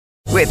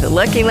With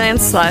Lucky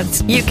Land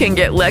Slots, you can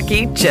get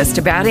lucky just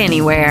about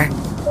anywhere.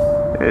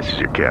 This is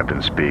your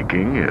captain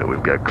speaking.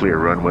 We've got clear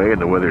runway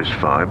and the weather's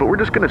fine, but we're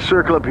just going to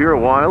circle up here a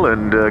while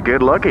and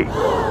get lucky.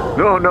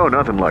 No,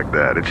 nothing like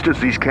that. It's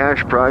just these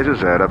cash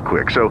prizes add up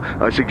quick. So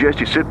I suggest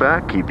you sit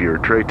back, keep your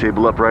tray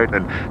table upright,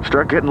 and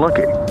start getting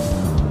lucky.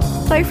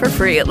 Play for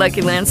free at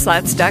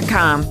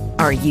LuckyLandSlots.com.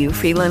 Are you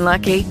feeling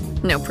lucky?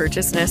 No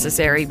purchase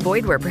necessary.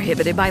 Void where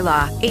prohibited by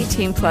law.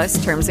 18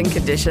 plus terms and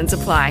conditions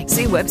apply.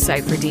 See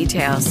website for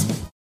details.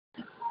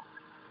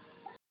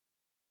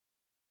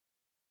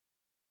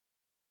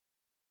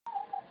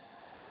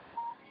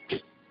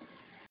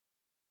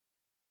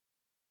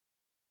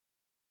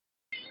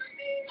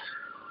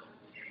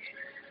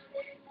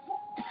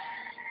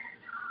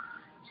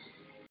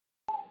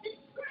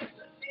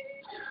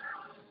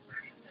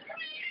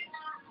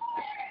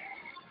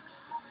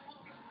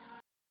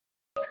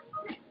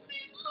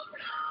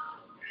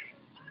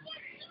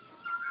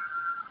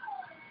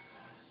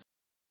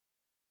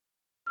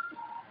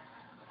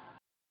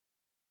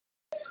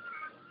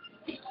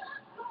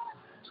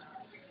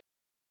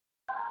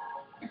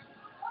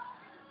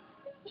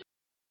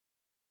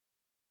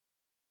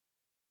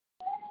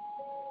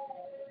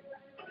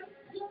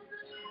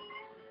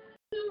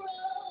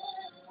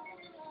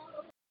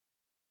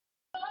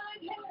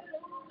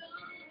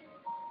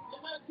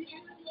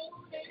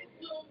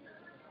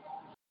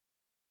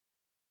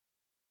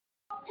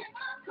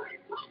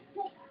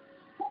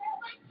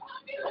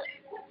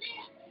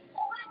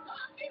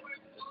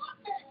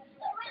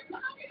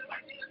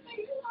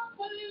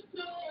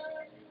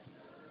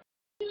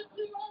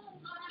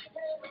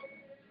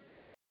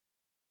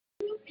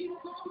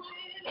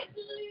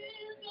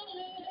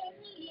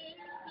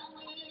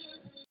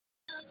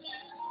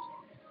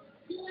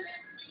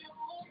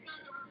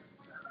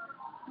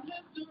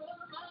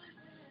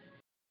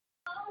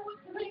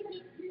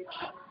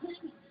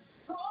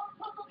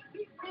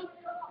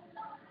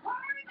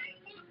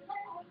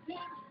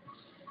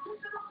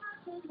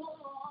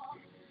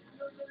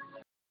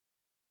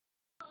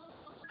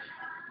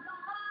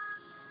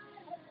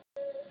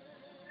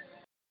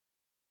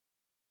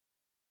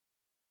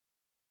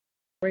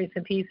 Grace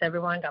and peace,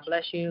 everyone. God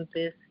bless you.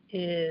 This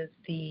is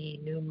the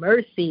New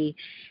Mercy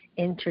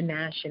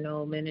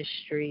International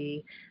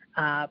Ministry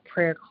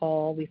prayer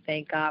call. We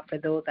thank God for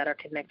those that are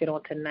connected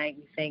on tonight.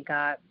 We thank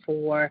God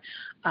for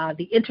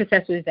the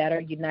intercessors that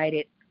are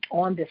united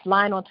on this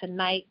line on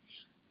tonight.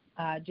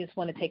 Just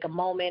want to take a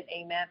moment,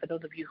 amen, for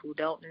those of you who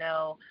don't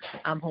know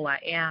who I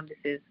am. This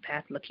is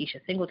Pastor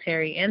Lakeisha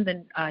Singletary and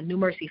the New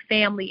Mercy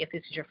family. If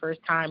this is your first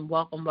time,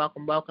 welcome,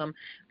 welcome, welcome.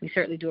 We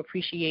certainly do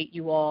appreciate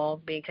you all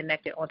being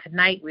connected on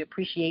tonight. We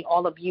appreciate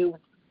all of you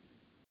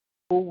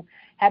who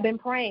have been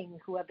praying,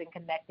 who have been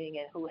connecting,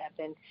 and who have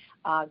been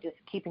just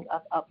keeping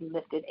us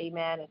uplifted,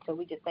 amen. And so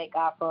we just thank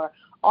God for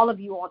all of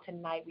you on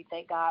tonight. We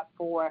thank God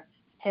for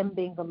Him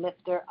being the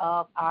lifter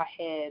of our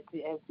heads.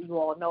 As you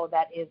all know,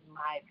 that is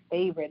my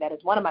favorite. That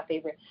is one of my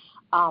favorite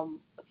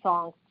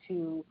songs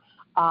to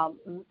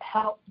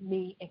help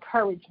me,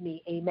 encourage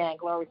me. Amen.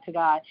 Glory to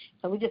God.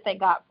 So we just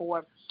thank God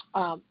for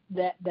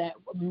that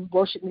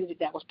worship music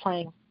that was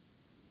playing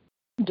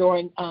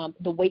during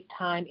the wait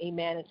time.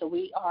 Amen. And so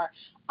we are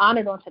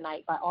honored on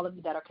tonight by all of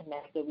you that are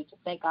connected. We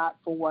just thank God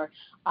for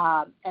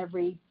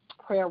every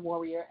prayer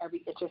warrior,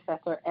 every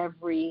intercessor,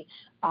 every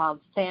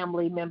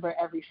family member,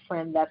 every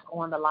friend that's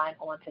on the line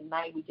on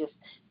tonight. We just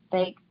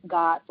thank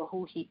God for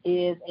who He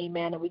is,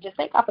 amen, and we just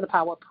thank God for the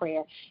power of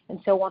prayer. And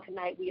so on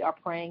tonight we are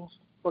praying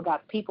for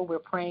God's people. We're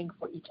praying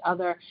for each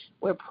other.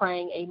 We're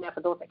praying, amen,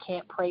 for those that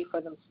can't pray for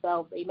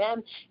themselves,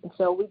 amen. And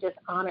so we just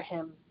honor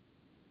Him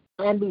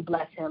and we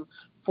bless Him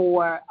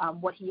for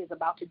what He is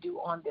about to do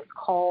on this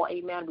call,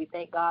 amen. We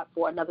thank God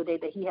for another day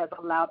that He has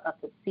allowed us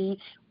to see.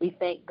 We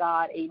thank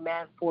God,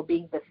 amen, for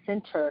being the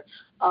center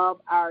of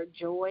our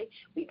joy.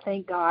 We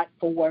thank God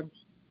for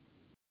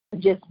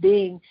just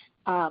being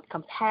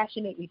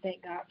compassionate. We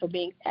thank God for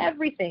being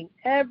everything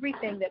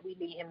that we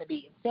need Him to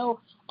be. And so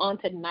on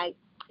tonight,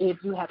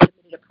 if you have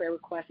submitted a prayer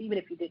request, even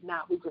if you did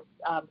not, we just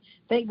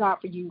thank God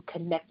for you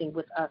connecting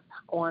with us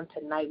on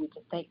tonight. We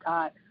just thank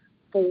God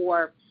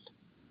for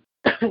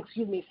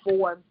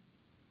for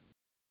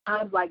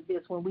times like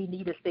this when we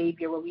need a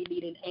Savior, when we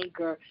need an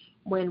anchor,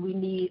 when we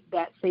need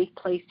that safe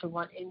place to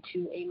run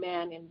into,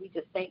 amen. And we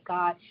just thank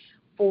God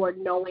for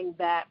knowing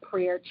that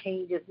prayer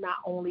changes not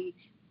only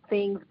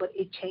things, but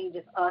it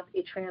changes us.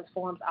 It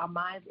transforms our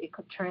minds. It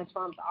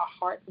transforms our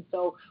hearts. And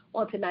so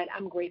on tonight,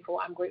 I'm grateful.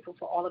 I'm grateful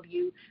for all of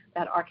you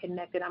that are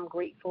connected. I'm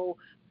grateful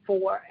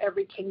for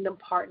every kingdom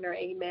partner,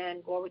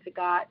 amen. Glory to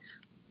God.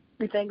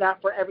 We thank God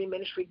for every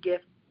ministry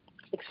gift,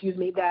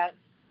 that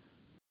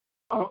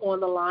are on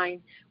the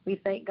line. We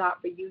thank God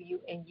for you,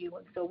 and you.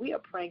 And so we are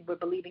praying, we're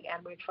believing,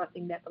 and we're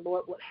trusting that the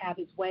Lord would have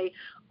His way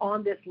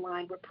on this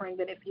line. We're praying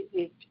that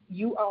if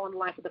you are on the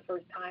line for the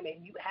first time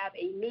and you have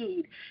a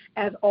need,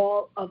 as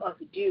all of us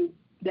do,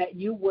 that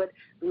you would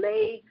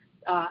lay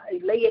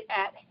lay it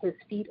at his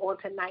feet on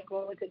tonight.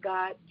 Glory to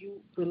God.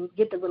 You will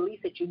get the release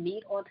that you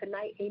need on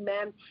tonight.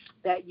 Amen.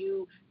 That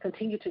you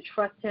continue to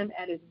trust him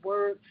at his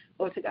word.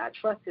 Glory to God.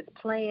 Trust his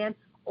plan.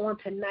 On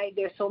tonight,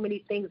 there's so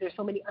many things, there's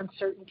so many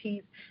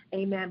uncertainties,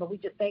 amen, but we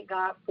just thank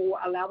God for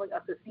allowing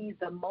us to seize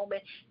the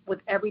moment with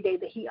every day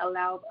that he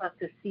allows us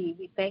to see.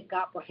 We thank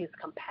God for his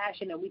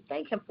compassion, and we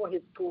thank him for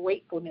his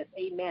gratefulness,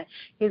 amen,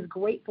 his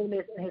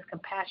gratefulness and his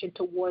compassion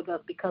towards us,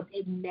 because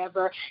it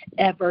never,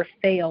 ever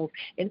fails.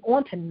 And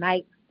on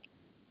tonight,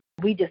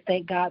 we just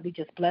thank God, we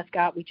just bless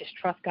God, we just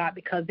trust God,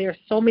 because there's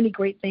so many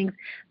great things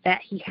that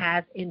he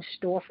has in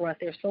store for us.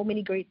 There's so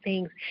many great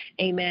things,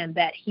 amen,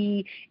 that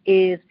he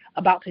is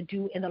about to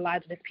do in the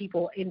lives of his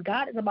people. And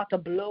God is about to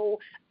blow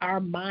our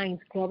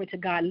minds, glory to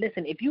God.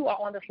 Listen, if you are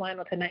on this line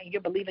on tonight and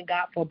you're believing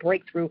God for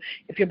breakthrough,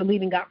 if you're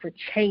believing God for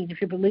change,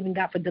 if you're believing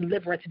God for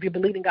deliverance, if you're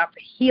believing God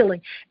for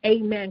healing,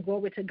 amen,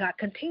 glory to God,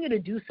 continue to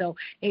do so,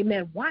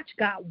 amen. Watch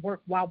God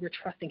work while we're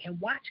trusting him.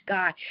 Watch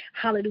God,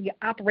 hallelujah,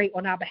 operate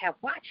on our behalf.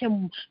 Watch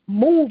him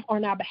move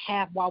on our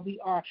behalf while we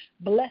are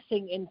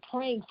blessing and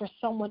praying for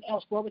someone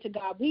else. Glory to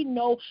God. We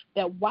know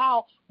that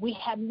while we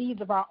have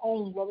needs of our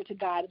own, glory to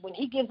God, when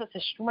he gives us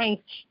the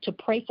strength to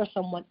pray for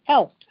someone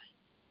else,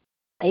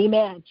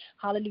 amen,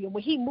 hallelujah,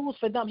 when he moves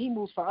for them, he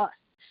moves for us.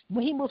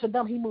 When he moves for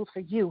them, he moves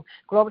for you.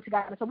 Glory to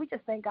God. And so we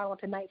just thank God on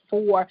tonight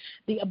for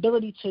the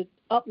ability to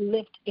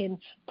uplift and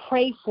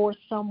pray for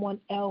someone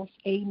else.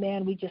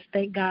 Amen. We just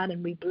thank God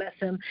and we bless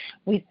him.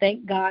 We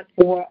thank God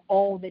for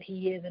all that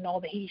he is and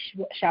all that he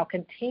shall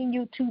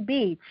continue to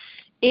be.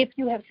 If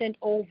you have sent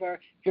over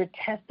your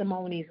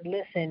testimonies,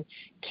 listen,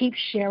 keep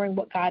sharing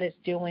what God is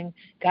doing.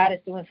 God is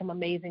doing some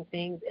amazing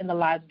things in the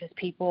lives of his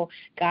people.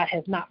 God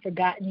has not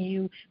forgotten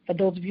you. For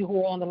those of you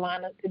who are on the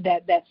line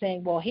that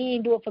saying, well, he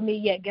ain't do it for me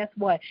yet, guess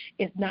what?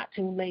 It's not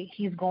too late.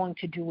 He's going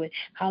to do it.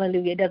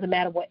 Hallelujah. It doesn't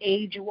matter what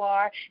age you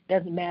are. It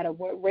doesn't matter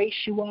what race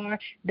you are.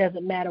 It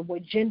doesn't matter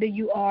what gender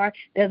you are.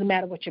 It doesn't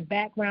matter what your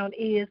background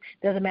is.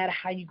 It doesn't matter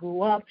how you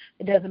grew up.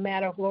 It doesn't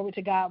matter, glory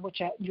to God, what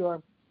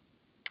your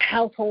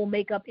household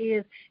makeup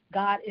is.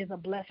 God is a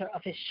blesser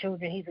of his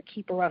children. He's a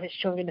keeper of his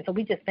children. And so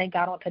we just thank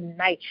God on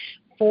tonight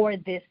for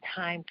this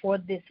time, for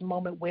this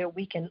moment where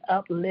we can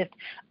uplift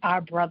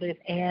our brothers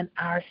and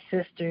our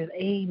sisters.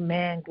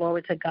 Amen.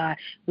 Glory to God.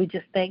 We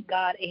just thank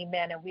God.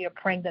 Amen. And we are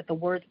praying that the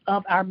words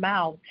of our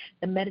mouths,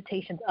 the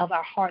meditations of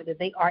our heart, that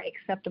they are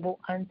acceptable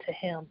unto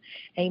him.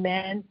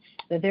 Amen.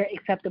 That they're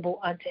acceptable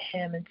unto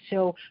him. And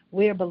so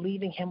we're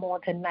believing him on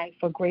tonight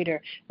for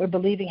greater. We're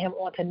believing him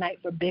on tonight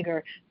for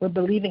bigger. We're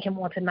believing him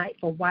on tonight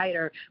for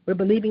wider. We're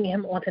believing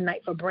him on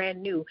tonight for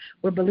brand new.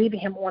 We're believing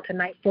him on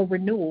tonight for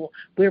renewal.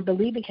 We're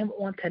believing him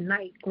on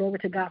tonight, glory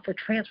to God, for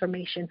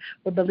transformation.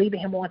 We're believing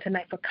him on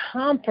tonight for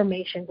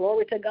confirmation,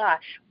 glory to God.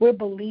 We're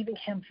believing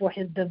him for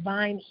his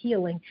divine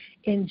healing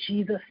in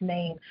Jesus'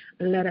 name.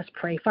 Let us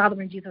pray.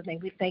 Father, in Jesus' name,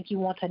 we thank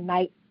you on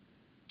tonight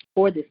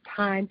for this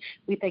time.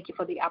 We thank you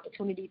for the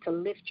opportunity to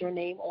lift your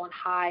name on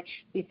high.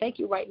 We thank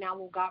you right now,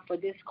 oh God, for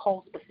this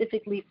call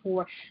specifically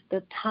for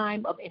the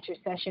time of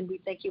intercession.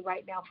 We thank you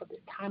right now for this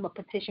time of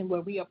petition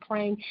where we are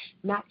praying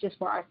not just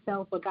for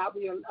ourselves, but God,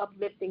 we are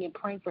uplifting and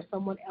praying for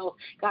someone else.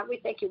 God, we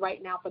thank you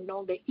right now for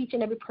knowing that each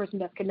and every person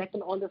that's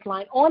connected on this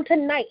line on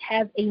tonight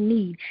has a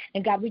need.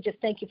 And God, we just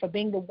thank you for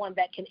being the one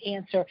that can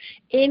answer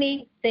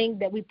anything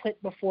that we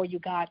put before you,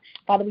 God.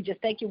 Father, we just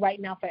thank you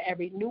right now for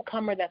every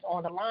newcomer that's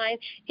on the line.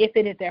 If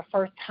it is their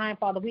first time,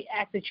 Father, we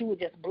ask that you would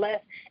just bless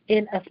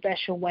in a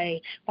special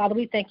way. Father,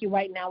 we thank you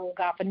right now, oh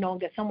God, for knowing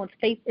that someone's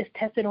faith is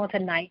tested on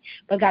tonight.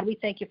 But God, we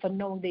thank you for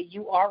knowing that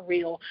you are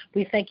real.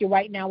 We thank you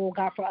right now, oh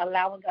God, for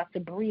allowing us to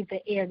breathe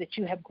the air that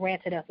you have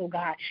granted us, oh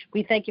God.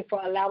 We thank you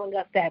for allowing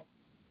us that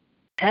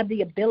have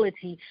the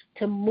ability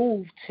to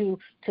move, to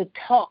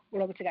talk,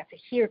 glory to God, to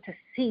hear, to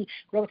see,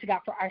 glory to God,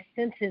 for our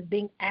senses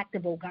being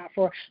active, oh God,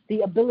 for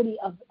the ability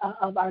of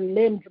our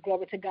limbs,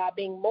 glory to God,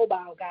 being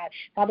mobile, God.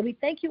 Father, we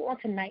thank you on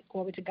tonight,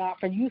 glory to God,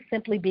 for you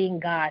simply being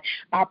God.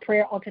 Our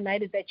prayer on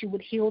tonight is that you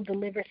would heal,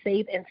 deliver,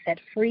 save, and set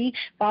free.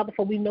 Father,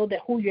 for we know that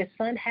who your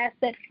son has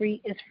set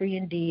free is free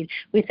indeed.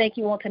 We thank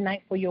you on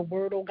tonight for your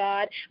word, oh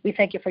God. We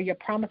thank you for your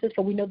promises,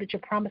 for we know that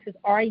your promises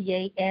are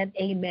yea and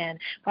amen.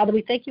 Father,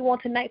 we thank you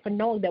on tonight for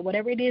knowing that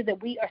whatever it is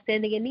that we are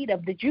standing in need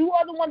of, that you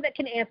are the one that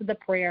can answer the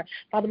prayer.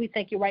 Father, we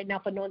thank you right now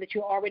for knowing that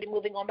you're already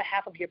moving on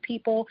behalf of your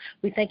people.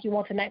 We thank you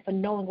on tonight for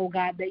knowing, oh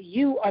God, that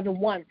you are the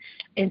one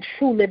and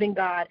true living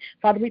God.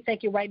 Father, we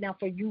thank you right now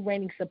for you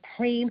reigning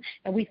supreme,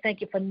 and we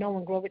thank you for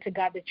knowing, glory to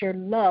God, that your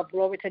love,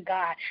 glory to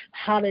God,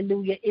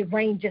 hallelujah, it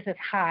reigns just as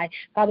high.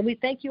 Father, we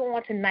thank you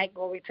on tonight,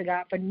 glory to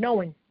God, for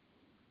knowing,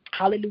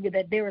 hallelujah,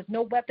 that there is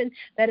no weapon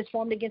that is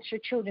formed against your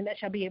children that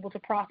shall be able to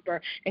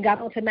prosper. And God,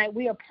 on tonight,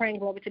 we are praying,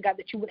 glory to God,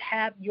 that you would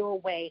have your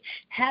way.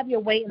 Have your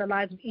way in the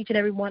lives of each and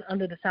every one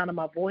under the sound of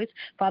my voice.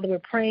 Father, we're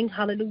praying,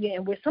 hallelujah,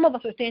 and some of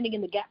us are standing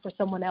in the gap for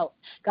someone else.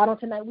 God, on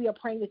tonight, we are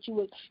praying that you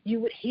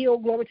would heal,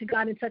 glory to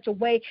God, in such a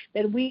way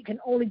that we can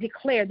only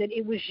declare that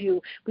it was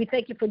you. We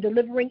thank you for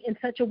delivering in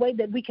such a way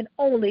that we can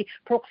only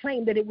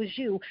proclaim that it was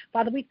you.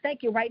 Father, we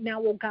thank you right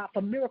now, oh God,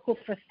 for miracles,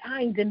 for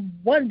signs and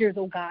wonders,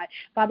 oh God.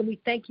 Father, we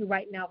thank you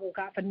right now, oh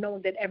God, for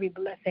knowing that every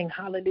blessing,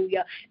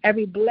 hallelujah,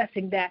 every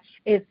blessing that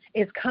is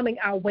coming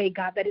our way,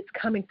 God, that it's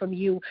coming from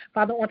you.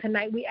 Father, on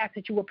tonight, we ask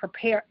that you will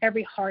prepare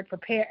every heart,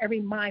 prepare every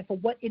mind for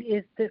what it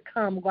is to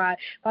come, God.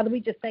 Father, we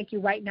just thank you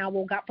right now,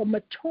 oh God, for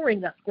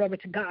maturing us, glory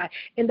to God,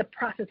 in the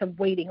process of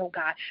waiting, oh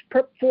God,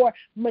 for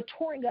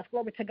maturing us,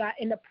 glory to God,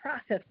 in the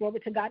process, glory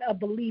to God, of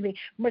believing,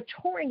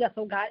 maturing us,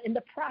 oh God, in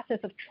the process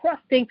of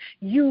trusting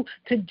you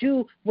to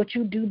do what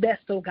you do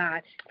best, oh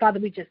God. Father,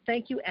 we just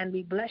thank you and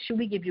we bless you.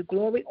 We give you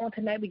glory on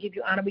tonight. We give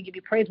you honor. We give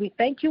you praise. We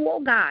thank you, oh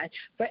God,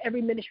 for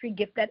every ministry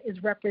gift that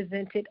is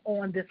represented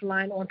on this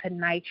line on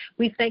tonight.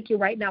 We thank you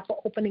right now for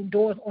opening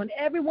doors on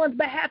everyone's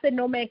behalf that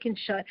no man can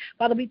shut.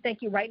 Father, we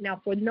thank you right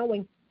now for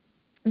knowing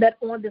that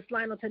on this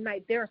line on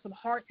tonight, there are some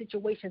hard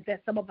situations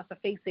that some of us are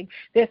facing.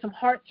 There's some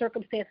hard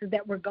circumstances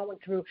that we're going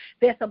through.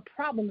 There's some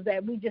problems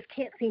that we just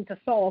can't seem to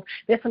solve.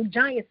 There's some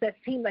giants that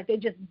seem like they're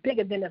just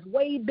bigger than us,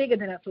 way bigger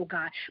than us, oh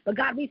God. But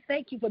God, we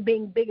thank you for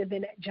being bigger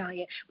than that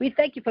giant. We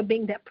thank you for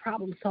being that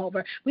problem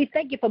solver. We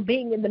thank you for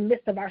being in the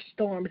midst of our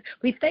storms.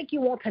 We thank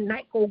you on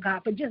tonight, oh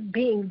God, for just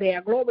being there.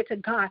 Glory to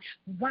God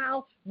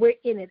while we're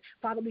in it.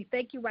 Father, we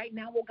thank you right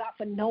now, oh God,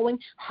 for knowing,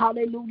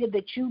 hallelujah,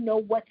 that you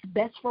know what's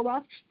best for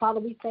us. Father,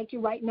 we thank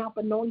you right now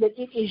for knowing that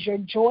it is your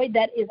joy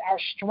that is our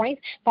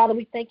strength. Father,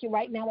 we thank you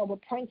right now, and we're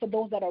praying for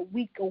those that are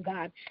weak, oh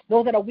God,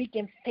 those that are weak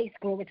in faith,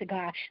 glory to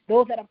God,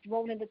 those that have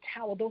thrown in the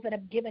towel, those that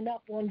have given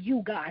up on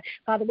you, God.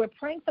 Father, we're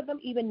praying for them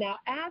even now,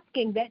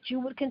 asking that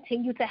you would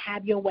continue to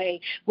have your way.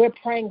 We're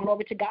praying,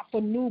 glory to God, for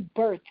new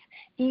birth,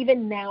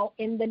 even now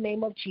in the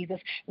name of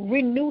Jesus.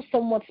 Renew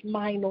someone's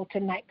mind, oh,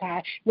 tonight,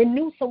 God.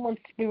 Renew someone's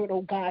spirit,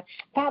 oh God.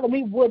 Father,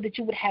 we would that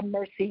you would have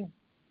mercy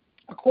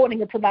according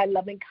to thy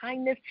loving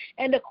kindness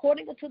and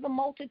according to the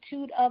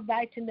multitude of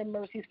thy tender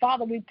mercies.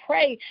 Father, we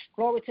pray,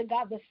 glory to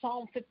God, the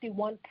Psalm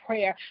 51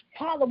 prayer.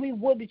 Father, we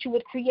would that you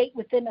would create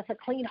within us a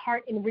clean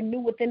heart and renew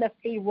within us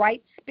a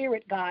right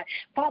spirit, God.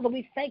 Father,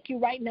 we thank you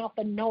right now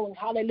for knowing,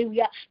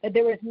 hallelujah, that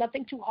there is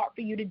nothing too hard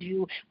for you to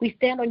do. We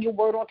stand on your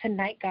word on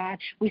tonight, God.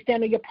 We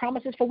stand on your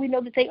promises, for we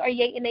know that they are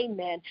yea and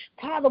amen.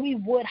 Father, we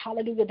would,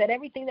 hallelujah, that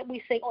everything that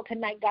we say on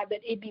tonight, God,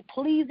 that it be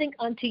pleasing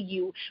unto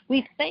you.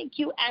 We thank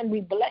you and we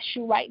bless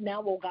you right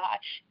now, oh God.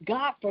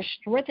 God, for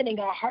strengthening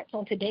our hearts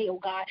on today, oh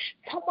God.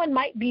 Someone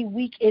might be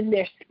weak in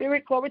their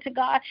spirit, glory to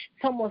God.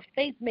 Someone's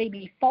faith may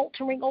be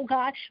faltering, oh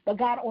God. But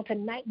God, on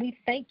tonight, we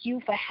thank you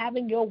for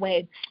having your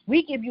way.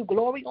 We give you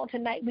glory on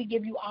tonight. We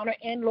give you honor.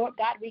 And Lord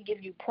God, we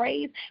give you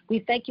praise. We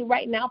thank you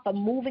right now for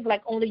moving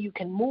like only you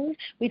can move.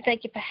 We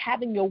thank you for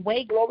having your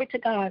way. Glory to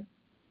God.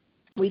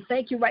 We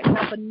thank you right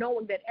now for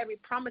knowing that every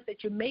promise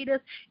that you made us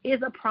is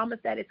a promise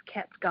that is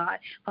kept, God.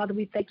 Father,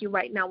 we thank you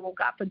right now, oh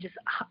God, for just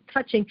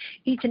touching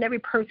each and every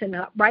person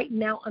right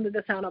now under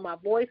the sound of my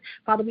voice.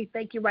 Father, we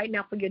thank you right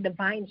now for your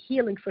divine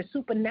healing, for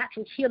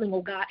supernatural healing,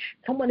 oh God.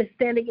 Someone is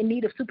standing in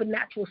need of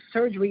supernatural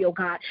surgery, oh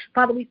God.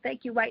 Father, we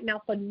thank you right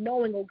now for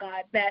knowing, oh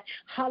God, that,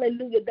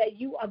 hallelujah, that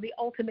you are the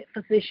ultimate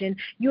physician.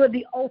 You are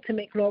the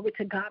ultimate, glory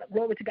to God,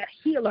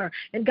 healer.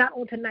 And God,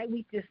 on tonight,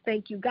 we just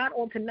thank you. God,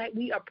 on tonight,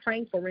 we are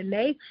praying for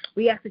Renee.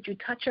 We ask that you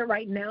touch her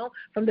right now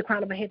from the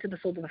crown of her head to the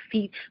soles of her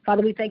feet.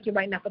 Father, we thank you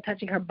right now for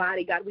touching her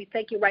body, God. We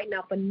thank you right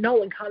now for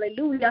knowing,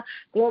 hallelujah,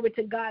 glory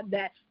to God,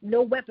 that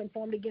no weapon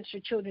formed against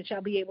your children shall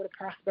be able to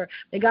prosper.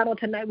 And God, on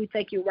tonight, we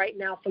thank you right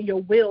now for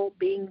your will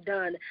being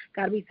done.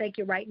 God, we thank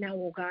you right now,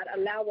 oh God.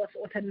 Allow us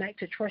on tonight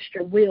to trust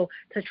your will,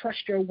 to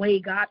trust your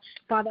way, God.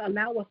 Father,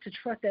 allow us to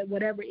trust that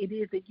whatever it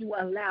is that you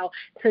allow,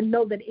 to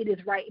know that it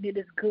is right and it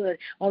is good.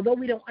 Although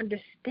we don't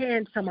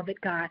understand some of it,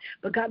 God,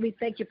 but God, we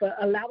thank you for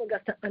allowing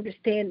us to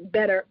understand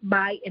better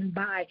by and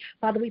by.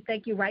 Father, we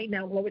thank you right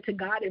now, glory to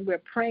God, and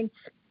we're praying,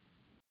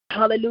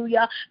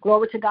 hallelujah,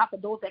 glory to God, for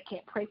those that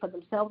can't pray for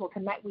themselves. Well,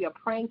 tonight we are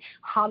praying,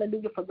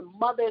 hallelujah, for the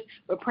mothers.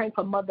 We're praying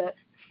for Mother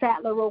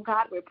Sattler, oh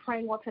God. We're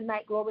praying on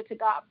tonight, glory to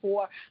God,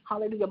 for,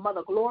 hallelujah,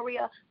 Mother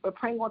Gloria. We're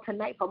praying on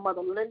tonight for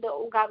Mother Linda,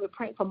 oh God. We're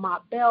praying for Ma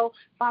Bell.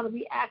 Father,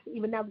 we ask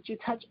even now that you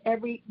touch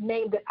every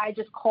name that I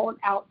just called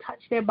out. Touch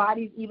their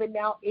bodies even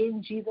now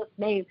in Jesus'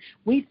 name.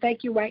 We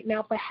thank you right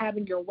now for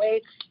having your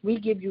way. We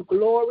give you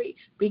glory.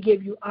 We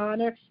give you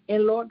honor.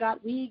 And Lord God,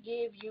 we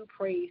give you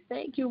praise.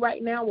 Thank you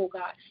right now, oh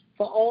God,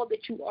 for all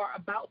that you are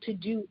about to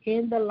do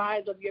in the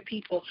lives of your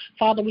people.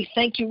 Father, we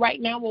thank you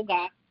right now, oh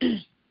God,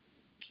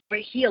 for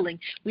healing.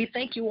 We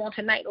thank you on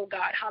tonight, oh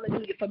God,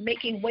 hallelujah, for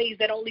making ways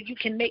that only you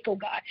can make, oh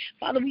God.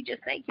 Father, we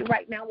just thank you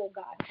right now, oh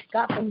God.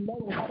 God, for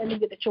knowing,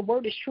 hallelujah, that your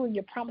word is true and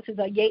your promises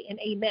are yea and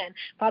amen.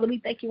 Father, we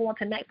thank you on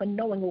tonight for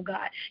knowing, oh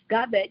God,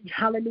 God, that,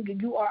 hallelujah,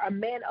 you are a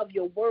man of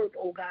your word,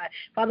 oh God.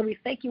 Father, we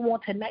thank you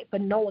on tonight for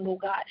knowing, oh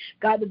God,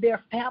 God, that there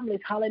are families,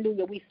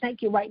 hallelujah. We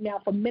thank you right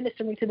now for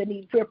ministering to the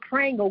needs. We're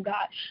praying, oh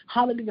God,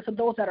 hallelujah, for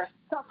those that are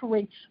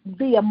suffering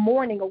via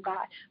mourning, oh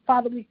God.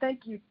 Father, we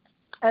thank you.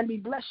 And we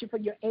bless you for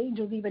your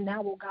angels even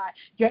now, oh God.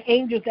 Your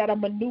angels that are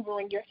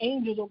maneuvering, your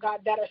angels, oh God,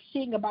 that are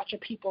seeing about your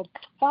people.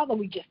 Father,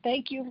 we just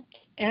thank you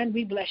and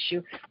we bless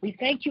you. We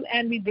thank you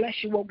and we bless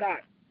you, oh God,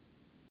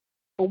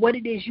 for what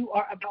it is you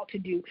are about to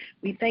do.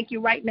 We thank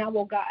you right now,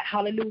 oh God,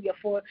 hallelujah,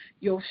 for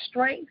your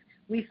strength.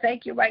 We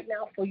thank you right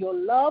now for your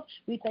love.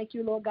 We thank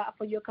you, Lord God,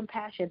 for your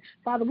compassion.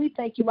 Father, we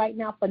thank you right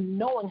now for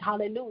knowing,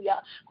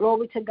 hallelujah,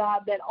 glory to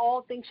God, that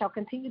all things shall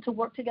continue to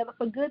work together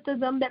for good to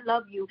them that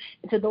love you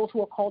and to those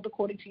who are called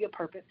according to your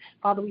purpose.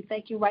 Father, we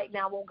thank you right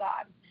now, oh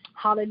God.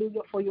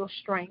 Hallelujah, for your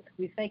strength.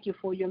 We thank you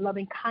for your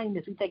loving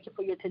kindness. We thank you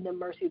for your tender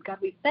mercies. God,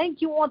 we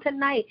thank you on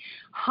tonight.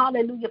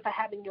 Hallelujah, for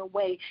having your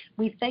way.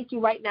 We thank you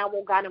right now,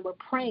 oh God, and we're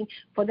praying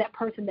for that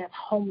person that's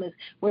homeless.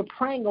 We're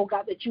praying, oh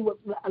God, that you would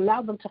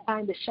allow them to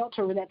find the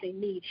shelter that they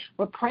need.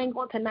 We're praying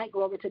on tonight,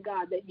 glory to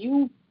God, that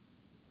you,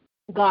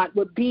 God,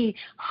 would be,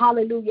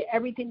 hallelujah,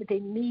 everything that they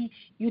need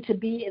you to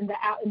be in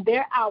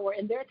their hour,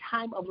 in their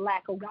time of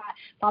lack, oh God.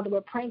 Father, we're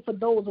praying for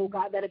those, oh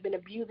God, that have been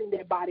abusing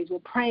their bodies. We're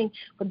praying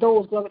for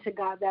those, glory to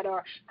God, that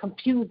are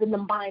confused in the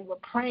mind. We're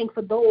praying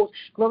for those,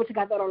 glory to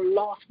God, that are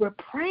lost. We're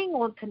praying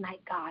on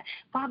tonight, God.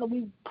 Father,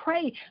 we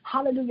pray,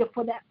 hallelujah,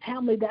 for that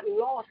family that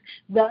lost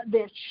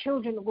their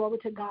children, glory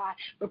to God.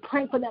 We're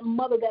praying for that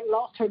mother that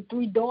lost her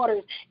 3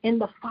 daughters in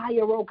the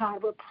fire, oh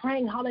God. We're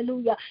praying,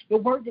 hallelujah, your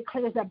word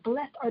declares that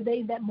blessed are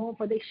they that mourn,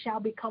 for they shall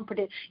be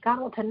comforted.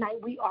 God, on tonight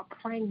we are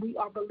praying, we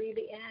are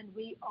believing, and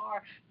we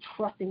are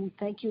trusting. We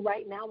thank you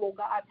right now, oh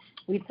God.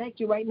 We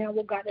thank you right now,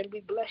 oh God, and we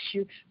bless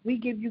you. We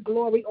give you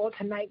glory on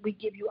tonight. We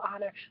give you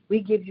honor. We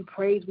give you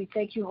praise. We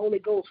thank you, Holy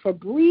Ghost, for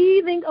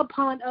breathing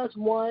upon us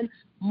one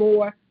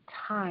more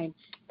time.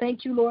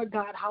 Thank you, Lord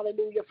God,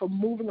 hallelujah, for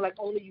moving like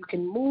only you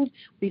can move.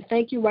 We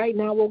thank you right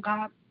now, oh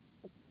God,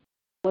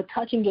 for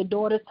touching your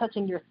daughters,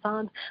 touching your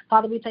sons.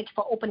 Father, we thank you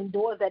for opening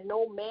doors that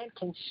no man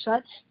can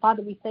shut.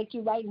 Father, we thank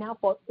you right now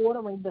for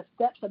ordering the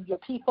steps of your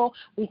people.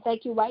 We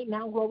thank you right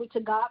now, glory to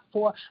God,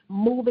 for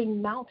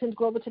moving mountains,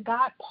 glory to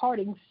God,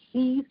 parting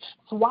seas,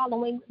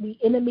 swallowing the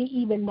enemy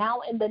even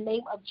now in the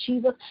name of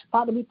Jesus.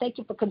 Father, we thank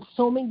you for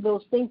consuming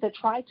those things that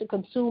try to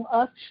consume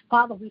us.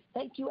 Father, we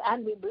thank you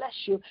and we bless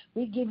you.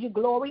 We give you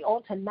glory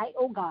on tonight,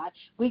 oh God.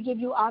 We give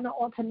you honor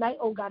on tonight,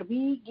 oh God.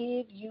 We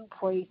give you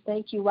praise.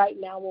 Thank you right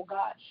now, oh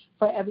God,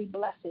 for every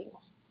blessing.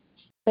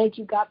 Thank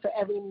you, God, for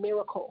every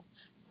miracle.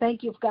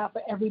 Thank you, God,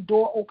 for every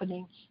door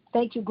opening.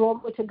 Thank you,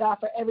 glory to God,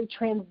 for every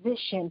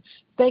transition.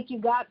 Thank you,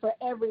 God, for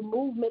every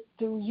movement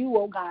through you,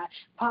 oh God.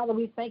 Father,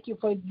 we thank you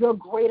for your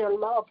greater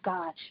love,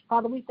 God.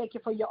 Father, we thank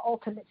you for your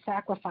ultimate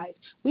sacrifice.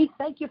 We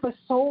thank you for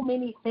so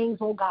many things,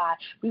 oh God.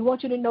 We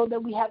want you to know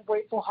that we have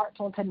grateful hearts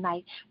on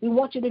tonight. We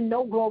want you to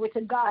know, glory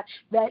to God,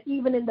 that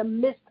even in the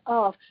midst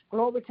of,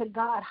 glory to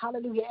God,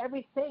 hallelujah,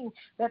 everything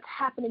that's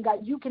happening,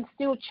 God, you can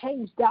still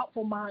change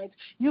doubtful minds.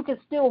 You can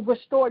still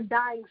restore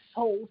dying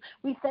souls.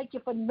 We thank you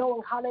for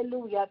knowing,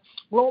 hallelujah,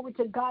 glory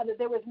to God, that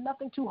there is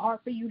nothing too hard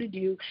for you to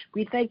do.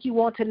 We thank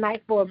you on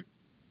tonight for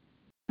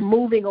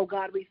moving, oh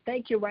God. We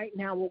thank you right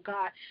now, oh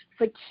God,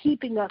 for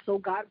keeping us, oh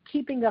God,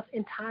 keeping us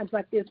in times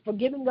like this, for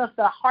giving us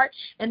the heart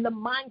and the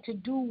mind to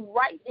do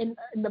right in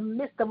the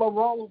midst of a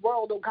wrong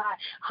world, oh God.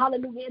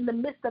 Hallelujah. In the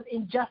midst of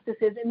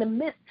injustices, in the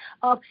midst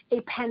of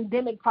a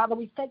pandemic, Father,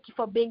 we thank you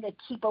for being a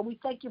keeper. We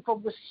thank you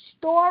for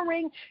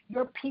restoring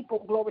your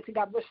people, glory to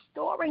God,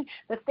 restoring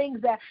the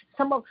things that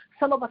some of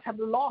us have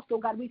lost, oh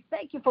God. We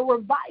thank you for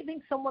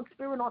reviving someone's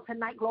spirit on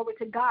tonight, glory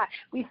to God.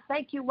 We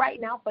thank you right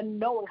now for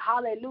knowing,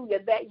 hallelujah,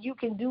 that you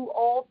can do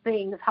all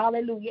things,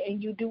 hallelujah,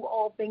 and you do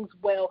all things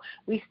well.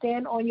 We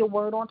stand on your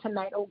word on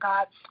tonight, oh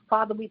God.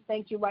 Father, we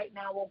thank you right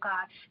now, oh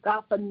God,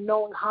 God, for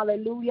knowing,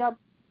 hallelujah,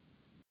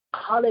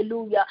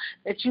 hallelujah,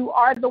 that you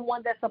are the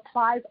one that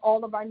supplies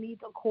all of our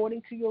needs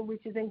according to your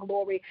riches and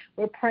glory.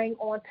 We're praying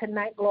on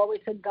tonight, glory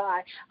to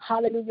God,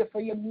 hallelujah,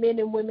 for your men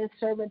and women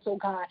servants, oh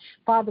God.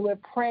 Father, we're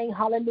praying,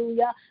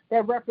 hallelujah,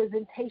 that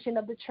representation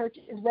of the church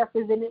is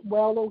represented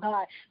well, oh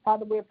God.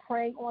 Father, we're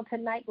praying on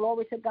tonight,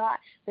 glory to God,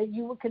 that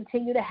you would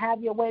continue to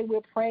have your way. We're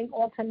praying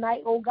on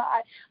tonight, oh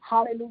God,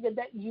 hallelujah,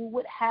 that you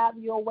would have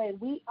your way.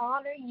 We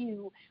honor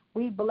you.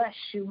 We bless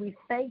you. We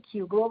thank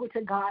you. Glory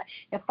to God.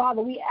 And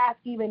Father, we ask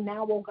even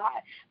now, oh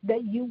God,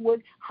 that you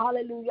would,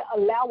 hallelujah,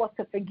 allow us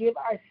to forgive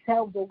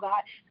ourselves, oh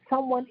God.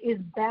 Someone is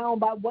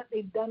bound by what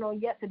they've done on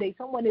yesterday.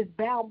 Someone is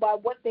bound by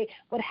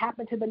what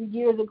happened to them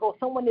years ago.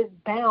 Someone is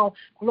bound,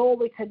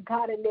 glory to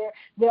God, and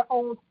their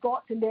own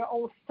thoughts and their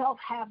own self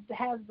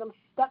has them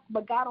stuck.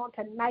 But God, on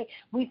tonight,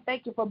 we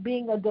thank you for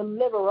being a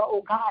deliverer,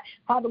 oh God.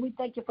 Father, we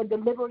thank you for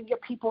delivering your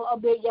people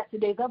of their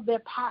yesterdays, of their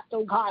past,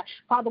 oh God.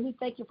 Father, we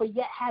thank you for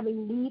yet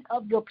having need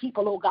of your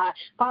people, oh God.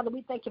 Father,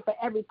 we thank you for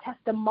every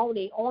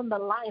testimony on the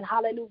line,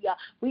 hallelujah.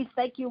 We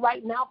thank you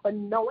right now for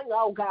knowing,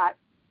 oh God,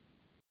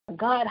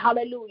 God,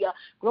 hallelujah,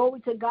 glory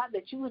to God,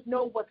 that you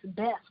know what's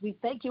best. We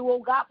thank you, oh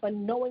God, for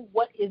knowing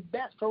what is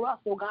best for us,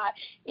 oh God.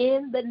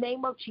 In the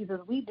name of Jesus,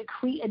 we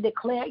decree and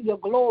declare your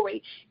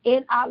glory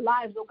in our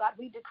lives, oh God.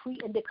 We decree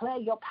and declare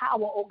your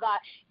power, oh God,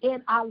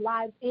 in our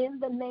lives. In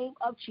the name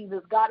of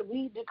Jesus, God,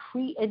 we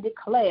decree and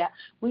declare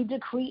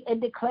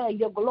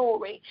your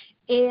glory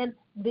in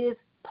this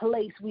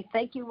place. We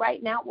thank you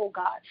right now, oh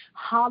God.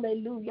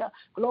 Hallelujah.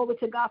 Glory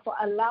to God for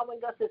allowing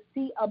us to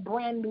see a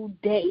brand new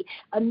day,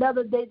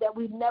 another day that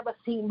we've never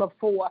seen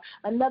before,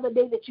 another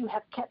day that you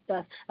have kept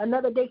us,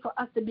 another day for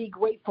us to be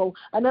grateful,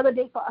 another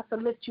day for us to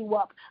lift you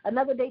up,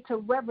 another day to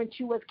reverence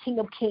you as King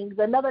of Kings,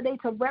 another day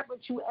to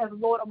reverence you as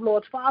Lord of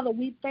Lords. Father,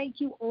 we thank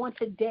you on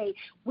today.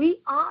 We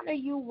honor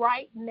you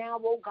right now,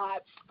 oh God.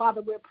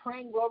 Father, we're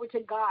praying, glory to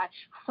God.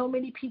 So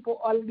many people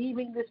are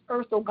leaving this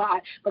earth, oh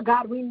God. But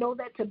God, we know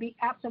that to be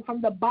absent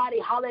from the body,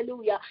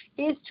 hallelujah,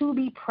 is to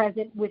be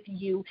present with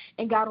you.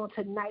 And God, on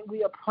tonight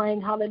we are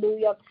praying,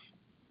 hallelujah.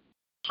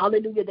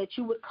 Hallelujah, that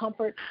you would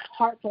comfort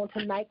hearts on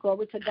tonight,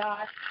 glory to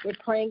God. We're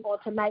praying on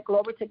tonight,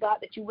 glory to God,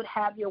 that you would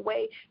have your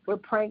way. We're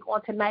praying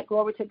on tonight,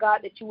 glory to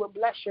God, that you would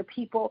bless your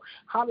people,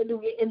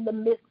 hallelujah, in the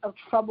midst of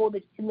trouble,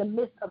 in the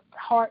midst of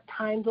hard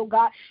times, oh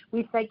God.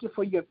 We thank you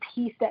for your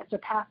peace that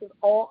surpasses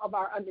all of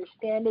our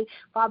understanding.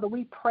 Father,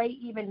 we pray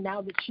even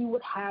now that you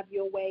would have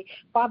your way.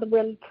 Father,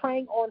 we're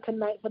praying on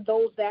tonight for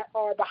those that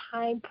are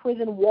behind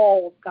prison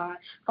walls, God.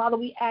 Father,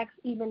 we ask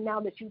even now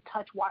that you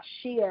touch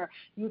Washir,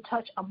 you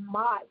touch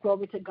Ahmad,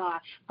 glory to God.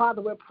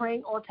 Father, we're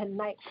praying on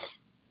tonight,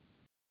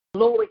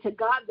 glory to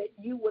God, that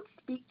you would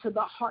speak to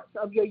the hearts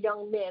of your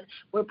young men.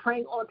 We're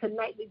praying on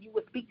tonight that you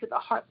would speak to the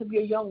hearts of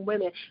your young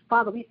women.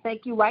 Father, we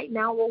thank you right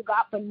now, oh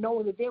God, for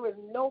knowing that there is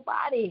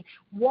nobody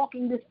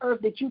walking this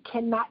earth that you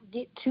cannot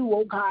get to,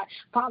 oh God.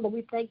 Father,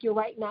 we thank you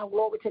right now,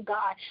 glory to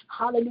God,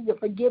 hallelujah,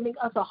 for giving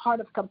us a heart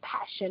of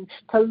compassion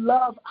to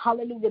love,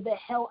 hallelujah, the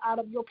hell out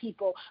of your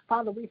people.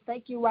 Father, we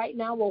thank you right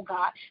now, oh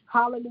God,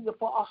 hallelujah,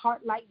 for a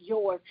heart like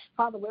yours.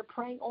 Father, we're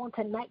praying on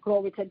tonight,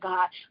 glory to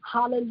God,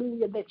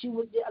 hallelujah, that you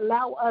would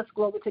allow us,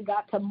 glory to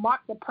God, to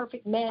mark the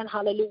perfect man,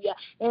 hallelujah,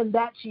 and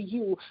that's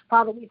you.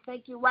 Father, we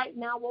thank you right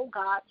now, oh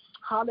God,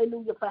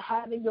 hallelujah, for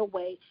having your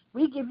way.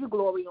 We give you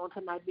glory on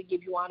tonight. We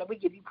give you honor. We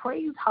give you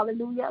praise,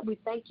 hallelujah. We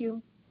thank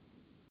you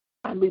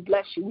and we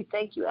bless you. We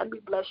thank you and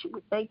we bless you.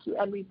 We thank you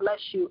and we bless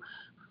you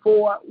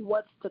for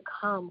what's to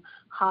come,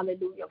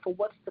 hallelujah, for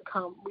what's to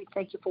come. We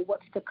thank you for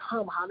what's to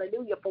come,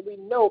 hallelujah, for we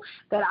know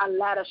that our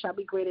latter shall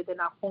be greater than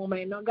our former.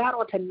 And now, God,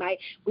 on tonight,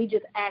 we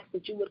just ask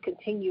that you would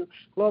continue,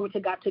 glory to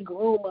God, to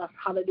groom us,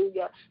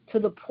 hallelujah, to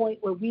the point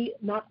where we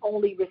not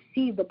only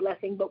receive the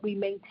blessing, but we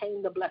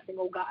maintain the blessing,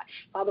 oh God.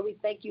 Father, we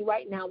thank you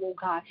right now, oh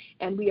God,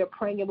 and we are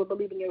praying and we're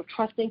believing and we're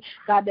trusting,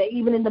 God, that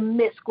even in the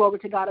midst, glory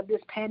to God, of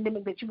this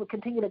pandemic, that you would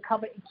continue to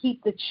cover and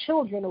keep the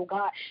children, oh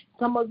God.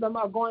 Some of them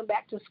are going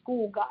back to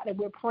school, God, and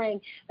we're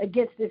praying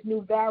against this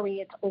new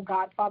variant, oh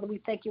God. Father,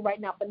 we thank you right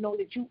now for knowing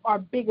that you are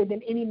bigger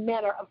than any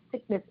manner of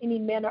sickness, any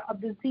manner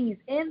of disease.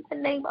 In the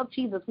name of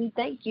Jesus, we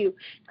thank you,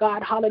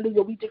 God,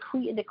 hallelujah. We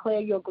decree and declare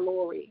your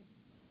glory.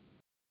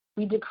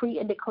 We decree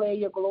and declare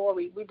your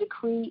glory. We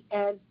decree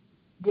and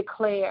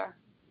declare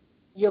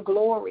your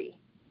glory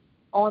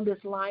on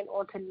this line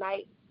on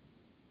tonight.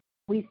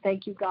 We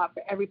thank you, God,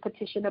 for every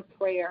petition of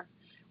prayer.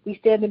 We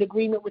stand in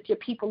agreement with your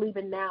people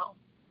even now.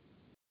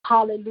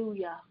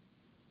 Hallelujah.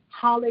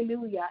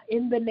 Hallelujah.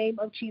 In the name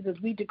of Jesus,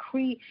 we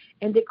decree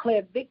and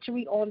declare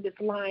victory on this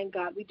line,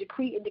 God. We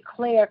decree and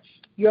declare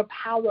your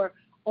power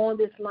on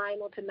this line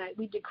on tonight.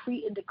 We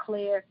decree and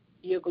declare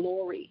your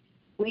glory.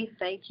 We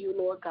thank you,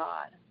 Lord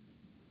God.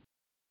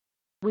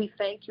 We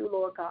thank you,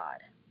 Lord God.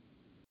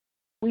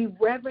 We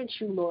reverence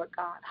you, Lord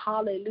God.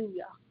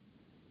 Hallelujah.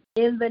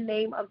 In the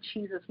name of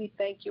Jesus, we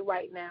thank you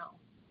right now.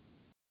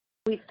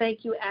 We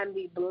thank you and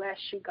we bless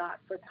you, God,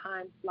 for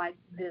times like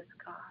this,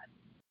 God.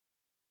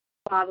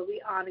 Father,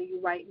 we honor you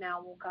right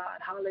now, oh God.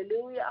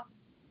 Hallelujah.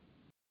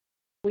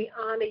 We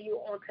honor you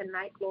on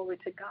tonight, glory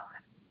to God.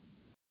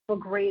 For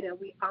greater,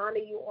 we honor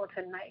you on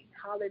tonight.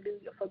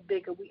 Hallelujah. For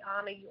bigger, we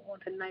honor you on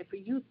tonight. For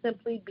you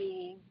simply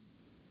being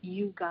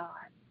you, God.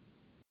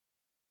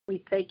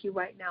 We thank you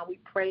right now. We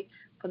pray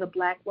for the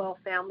Blackwell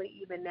family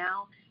even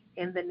now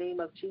in the name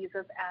of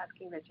Jesus,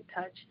 asking that you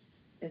touch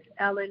Miss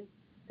Ellen,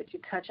 that you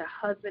touch her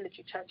husband, that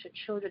you touch her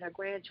children, her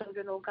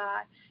grandchildren, oh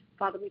God.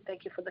 Father, we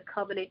thank you for the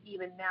covenant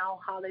even now.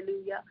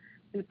 Hallelujah.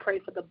 We pray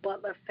for the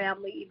Butler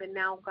family even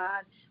now,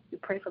 God. We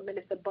pray for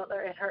Minister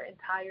Butler and her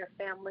entire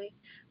family.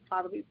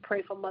 Father, we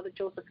pray for Mother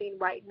Josephine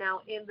right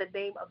now in the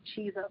name of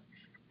Jesus,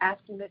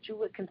 asking that you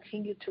would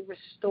continue to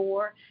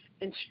restore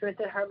and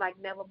strengthen her like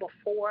never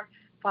before.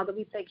 Father,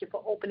 we thank you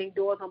for opening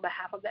doors on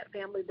behalf of that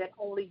family that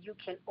only you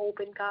can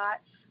open, God.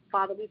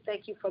 Father, we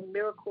thank you for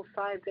miracle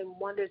signs and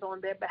wonders on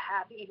their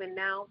behalf even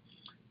now.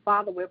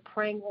 Father, we're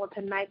praying on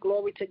tonight,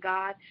 glory to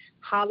God,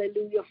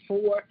 hallelujah,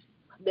 for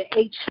the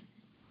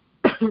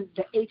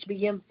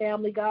HBM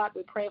family, God.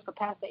 We're praying for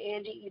Pastor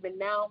Angie even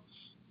now,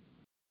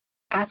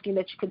 asking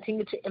that you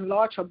continue to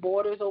enlarge her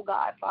borders, oh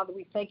God. Father,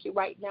 we thank you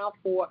right now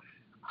for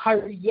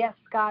her yes,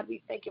 God.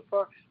 We thank you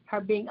for her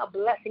being a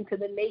blessing to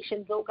the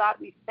nations, oh God.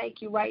 We thank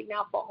you right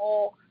now for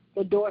all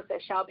the doors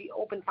that shall be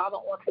opened, Father,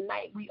 on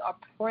tonight. We are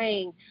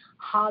praying,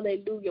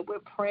 hallelujah. We're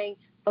praying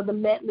For the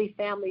Medley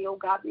family, oh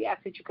God, we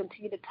ask that you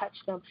continue to touch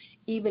them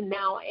even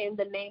now in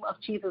the name of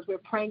Jesus. We're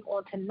praying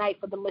on tonight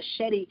for the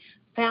Machete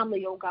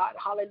family, oh God,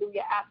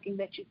 hallelujah, asking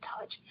that you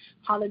touch,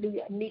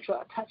 hallelujah,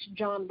 Anitra, touch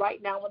John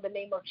right now in the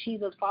name of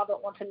Jesus. Father,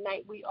 on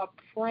tonight we are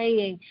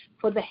praying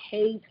for the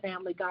Hayes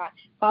family, God.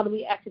 Father,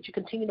 we ask that you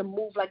continue to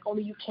move like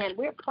only you can.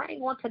 We're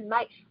praying on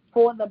tonight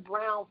for the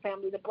Brown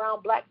family, the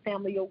Brown-Black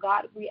family, oh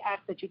God. We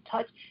ask that you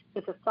touch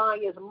Sister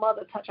Sonia's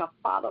mother, touch her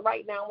father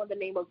right now in the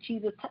name of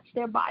Jesus. Touch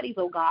their bodies,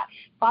 oh God.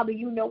 Father,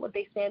 you know what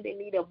they stand in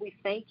need of. We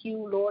thank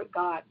you, Lord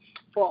God,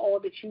 for all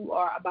that you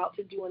are about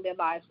to do in their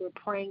lives. We're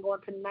praying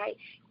on tonight.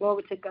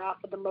 Glory to God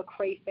for the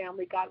McCray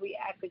family. God, we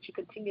ask that you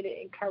continue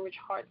to encourage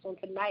hearts on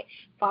tonight.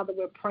 Father,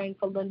 we're praying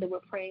for Linda. We're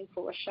praying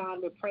for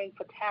Rashawn. We're praying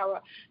for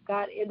Tara.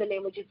 God, in the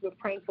name of Jesus, we're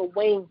praying for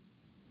Wayne.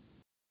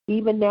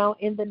 Even now,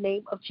 in the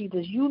name of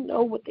Jesus, you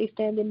know what they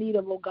stand in need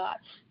of, oh God.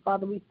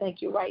 Father, we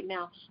thank you right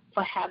now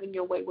for having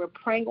your way. We're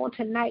praying on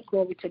tonight,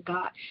 glory to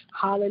God.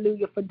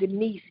 Hallelujah, for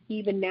Denise,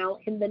 even now,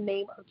 in the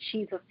name of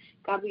Jesus.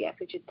 God, we ask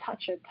that you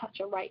touch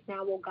her right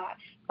now, oh God.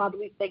 Father,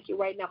 we thank you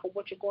right now for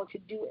what you're going to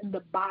do in the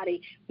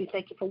body. We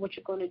thank you for what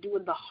you're going to do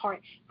in the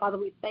heart. Father,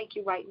 we thank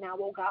you right now,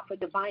 oh God, for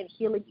divine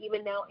healing,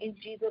 even now, in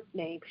Jesus'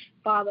 name.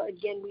 Father,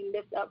 again, we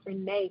lift up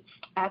Renee,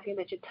 asking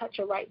that you touch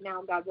her right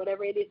now, God,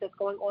 whatever it is that's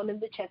going on in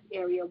the chest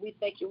area. We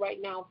thank you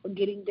right now for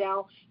getting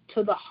down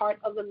to the heart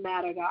of the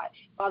matter, God.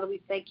 Father,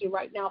 we thank you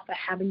right now for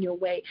having your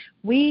way.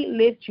 We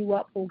lift you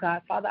up, oh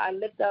God. Father, I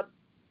lift up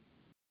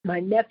my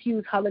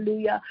nephews,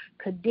 hallelujah,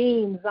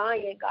 Kadeem,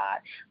 Zion, God,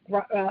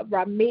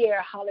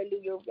 Ramir,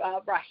 hallelujah,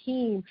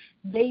 Raheem,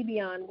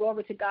 Davion,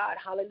 glory to God,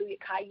 hallelujah,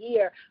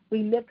 Khair.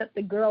 We lift up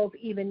the girls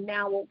even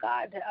now, oh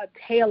God,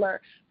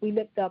 Taylor, we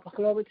lift up,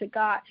 glory to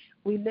God.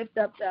 We lift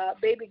up the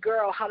baby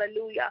girl,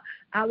 hallelujah,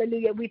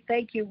 hallelujah. We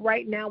thank you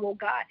right now, oh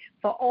God,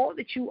 for all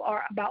that you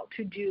are about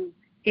to do.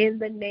 In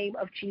the name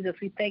of Jesus,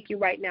 we thank you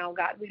right now,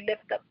 God. We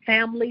lift up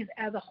families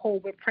as a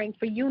whole. We're praying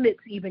for units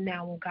even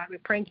now, oh God. We're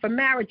praying for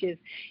marriages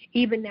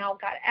even now,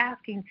 God,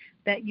 asking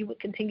that you would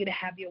continue to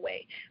have your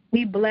way.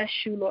 We bless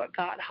you, Lord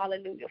God,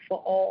 hallelujah, for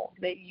all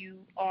that you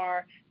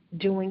are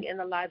doing in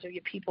the lives of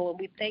your people. And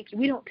we thank you.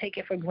 We don't take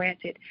it for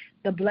granted,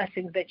 the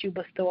blessings that you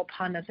bestow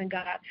upon us. And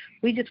God,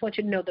 we just want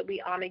you to know that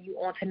we honor you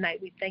on tonight.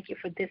 We thank you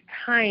for this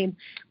time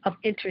of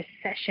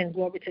intercession.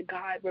 Glory to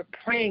God. We're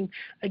praying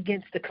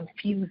against the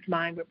confused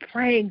mind. We're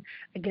praying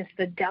against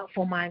the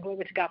doubtful mind.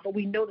 Glory to God. For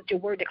we know that your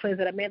word declares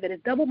that a man that is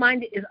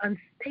double-minded is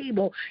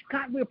unstable.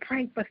 God, we're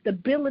praying for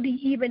stability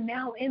even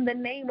now in the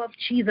name of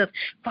Jesus.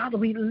 Father,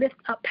 we lift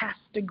up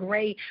Pastor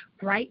Gray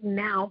right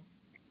now,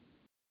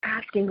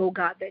 asking, oh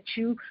God, that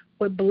you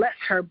would bless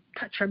her,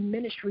 touch her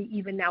ministry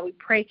even now. We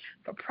pray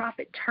for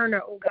Prophet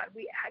Turner, oh God.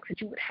 We ask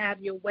that you would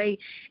have your way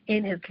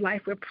in his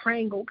life. We're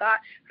praying, oh God,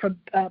 for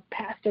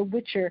Pastor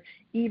Witcher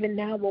even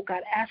now, oh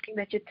God, asking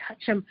that you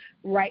touch him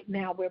right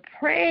now. We're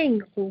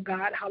praying, oh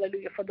God,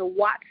 hallelujah, for the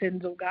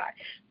Watsons, oh God.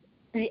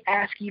 We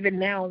ask even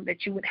now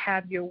that you would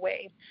have your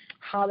way.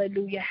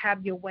 Hallelujah,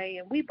 have your way.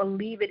 And we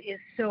believe it is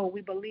so.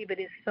 We believe it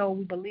is so.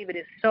 We believe it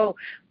is so.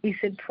 We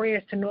send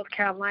prayers to North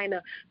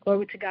Carolina.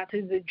 Glory to God,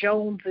 to the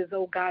Joneses,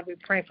 oh God. We're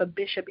praying for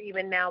Bishop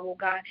even now, oh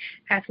God,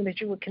 asking that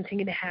you would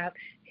continue to have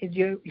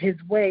his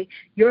way,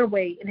 your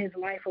way in his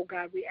life, oh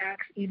God. We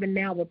ask even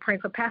now, we're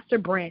praying for Pastor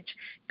Branch,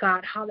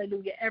 God,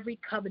 hallelujah, every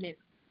covenant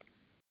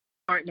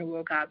partner,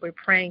 oh God. We're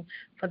praying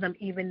for them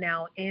even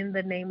now in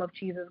the name of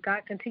Jesus.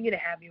 God, continue to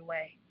have your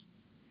way.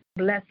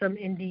 Bless them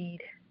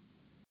indeed.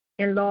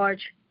 Enlarge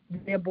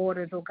their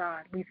borders, oh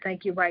God. We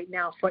thank you right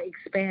now for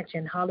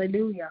expansion.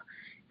 Hallelujah.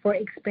 For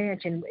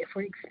expansion.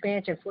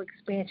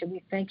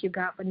 We thank you,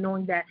 God, for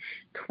knowing that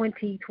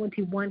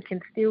 2021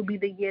 can still be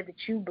the year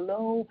that you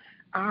blow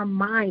our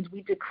minds.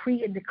 We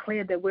decree and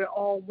declare that we're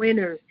all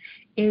winners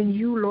in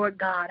you, Lord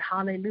God.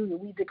 Hallelujah.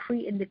 We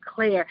decree and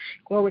declare,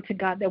 glory to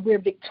God, that we're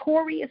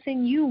victorious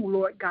in you,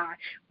 Lord God.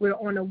 We're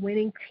on a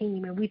winning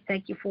team, and we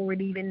thank you for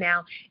it even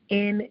now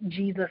in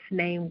Jesus'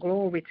 name.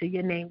 Glory to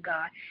your name,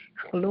 God.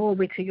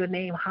 Glory to your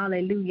name.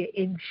 Hallelujah.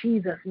 In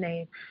Jesus'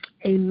 name.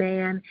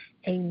 Amen.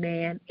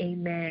 Amen.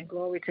 Amen.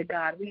 Glory to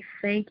God. We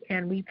thank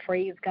and we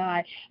praise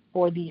God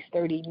for these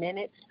 30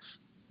 minutes.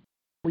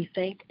 We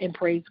thank and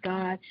praise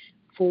God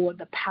for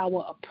the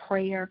power of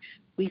prayer.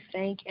 We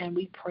thank and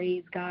we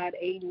praise God,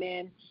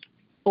 amen,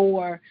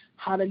 for,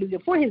 hallelujah,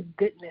 for his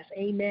goodness,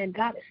 amen.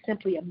 God is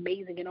simply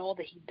amazing in all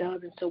that he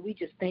does, and so we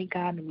just thank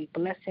God and we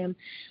bless him,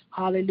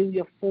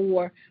 hallelujah,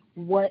 for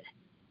what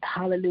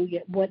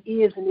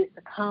is and is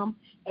to come,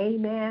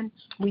 amen.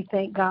 We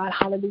thank God,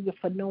 hallelujah,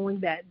 for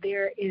knowing that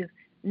there is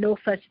no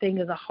such thing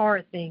as a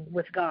hard thing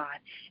with God.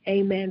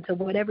 Amen. So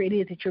whatever it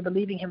is that you're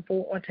believing him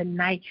for on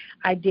tonight,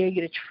 I dare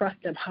you to trust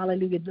him.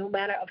 Hallelujah. No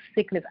matter of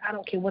sickness, I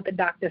don't care what the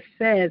doctor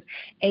says.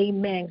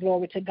 Amen.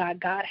 Glory to God.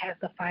 God has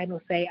the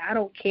final say. I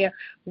don't care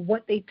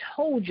what they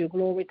told you,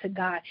 glory to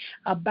God,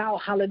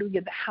 about, hallelujah,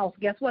 the house.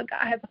 Guess what?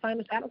 God has the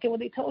final say. I don't care what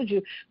they told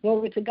you.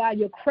 Glory to God.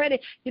 Your credit.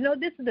 You know,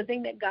 this is the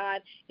thing that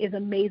God is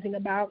amazing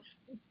about.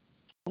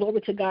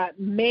 Glory to God.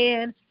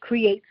 Man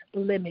creates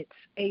limits.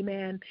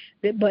 Amen.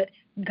 But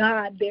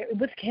God,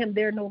 with him,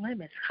 there are no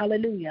limits.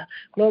 Hallelujah.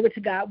 Glory to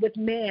God. With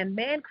man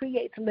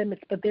creates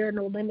limits, but there are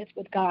no limits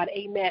with God.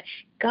 Amen.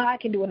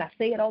 God can do, and I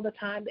say it all the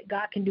time, that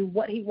God can do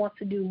what he wants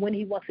to do, when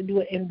he wants to do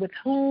it, and with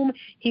whom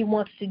he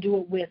wants to do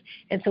it with.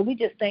 And so we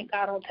just thank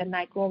God on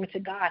tonight. Glory to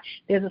God.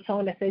 There's a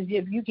song that says,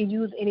 if you can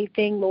use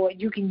anything, Lord,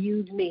 you can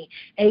use me.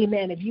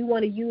 Amen. If you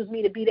want to use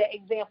me to be that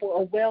example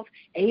of wealth,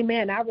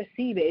 amen, I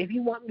receive it. If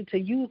you want me to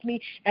use me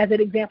as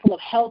an example of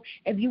health,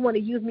 if you want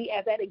to use me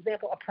as that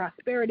example of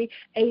prosperity,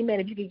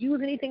 amen. If you can use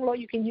anything, Lord,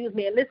 you can use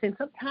me. And listen,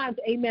 sometimes,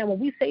 amen, when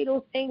we say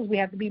those things, we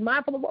have to be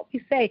mindful of what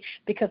we say,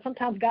 because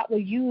sometimes God will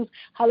use,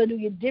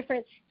 hallelujah,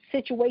 different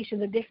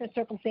situations and different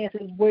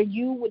circumstances where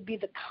you would be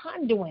the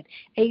conduit,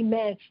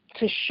 amen,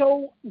 to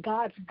show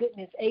God's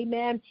goodness,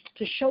 amen,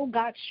 to show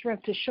God's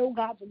strength, to show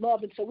God's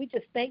love. And so we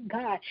just thank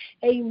God,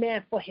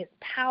 amen, for his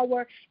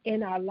power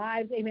in our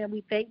lives, amen.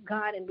 We thank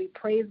God and we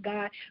praise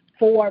God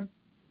for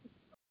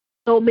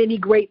so many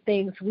great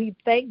things. We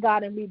thank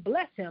God and we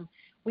bless him.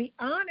 We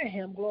honor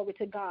him, glory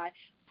to God,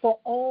 for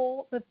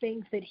all the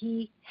things that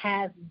he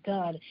has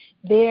done.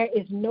 There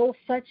is no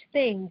such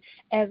thing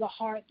as a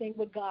hard thing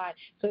with God.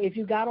 So if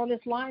you got on this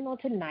line on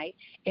tonight,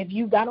 if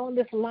you got on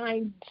this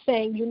line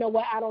saying, you know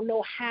what, I don't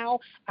know how,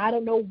 I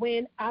don't know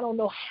when, I don't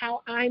know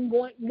how I'm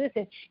going,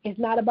 listen, it's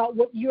not about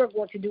what you're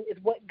going to do, it's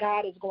what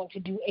God is going to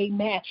do.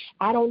 Amen.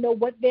 I don't know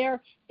what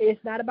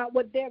it's not about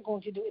what they're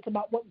going to do. It's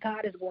about what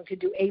God is going to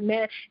do.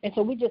 Amen. And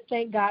so we just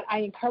thank God. I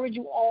encourage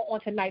you all on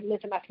tonight.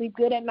 Listen, I sleep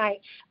good at night.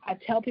 I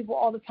tell people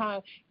all the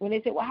time when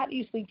they say, well, how do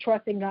you sleep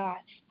trusting God?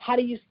 How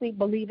do you sleep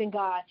believing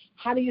God?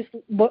 How do you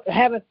sleep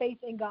having faith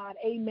in God?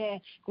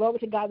 Amen. Glory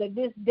to God that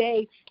this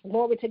day,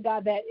 glory to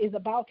God, that is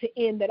about to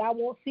end, that I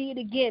won't see it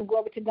again.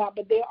 Glory to God.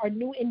 But there are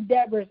new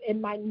endeavors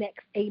in my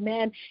next.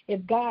 Amen.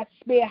 If God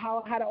spare,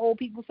 how the old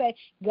people say,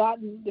 God,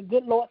 the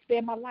good Lord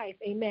spare my life.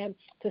 Amen.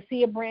 To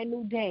see a brand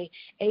new day.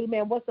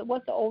 Amen. What's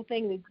the old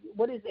thing?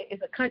 What is it?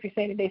 It's a country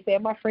saying that they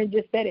said. My friend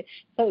just said it.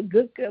 So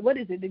good. What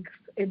is it?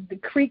 The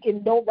creek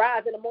and don't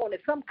rise in the morning.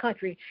 Some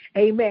country.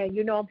 Amen.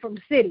 You know, I'm from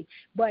the city,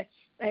 but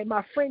and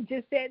my friend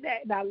just said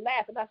that, and I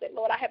laughed, and I said,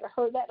 Lord, I haven't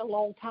heard that in a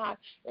long time.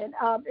 And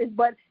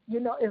but you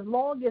know, as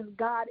long as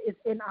God is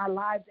in our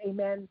lives,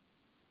 amen,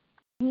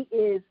 he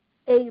is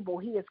able,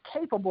 he is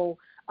capable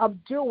of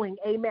doing,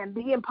 amen,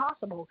 the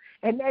impossible.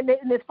 And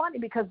it's funny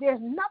because there's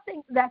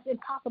nothing that's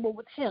impossible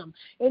with him.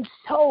 And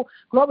so,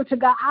 glory to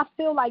God, I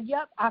feel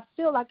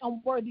like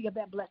I'm worthy of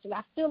that blessing.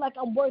 I feel like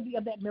I'm worthy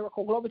of that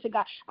miracle. Glory to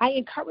God. I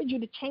encourage you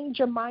to change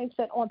your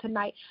mindset on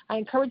tonight. I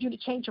encourage you to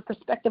change your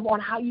perspective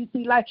on how you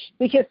see life.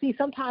 Because, see,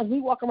 sometimes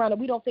we walk around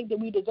and we don't think that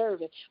we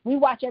deserve it. We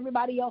watch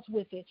everybody else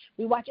with it.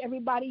 We watch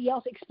everybody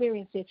else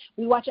experience it.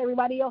 We watch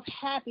everybody else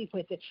happy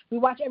with it. We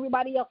watch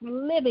everybody else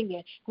living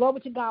it.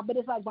 Glory to God. But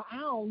it's like, well, I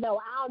don't know.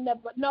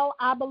 No,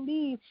 I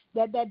believe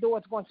that door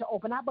is going to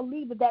open. I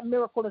believe that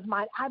miracle is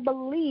mine. I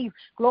believe,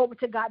 glory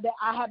to God, that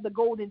I have the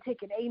golden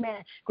ticket.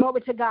 Amen.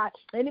 Glory to God.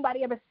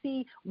 Anybody ever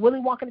see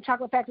Willy Wonka and the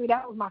Chocolate Factory?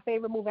 That was my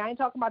favorite movie. I ain't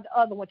talking about the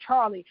other one,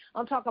 Charlie.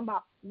 I'm talking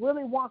about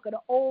Willy Wonka, the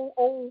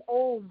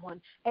old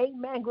one.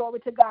 Amen. Glory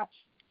to God.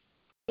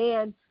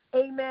 And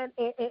amen.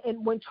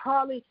 And when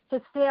Charlie, his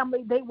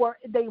family, they were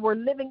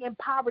living in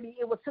poverty.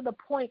 It was to the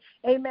point,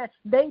 amen.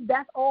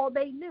 That's all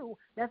they knew.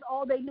 That's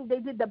all they knew.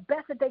 They did the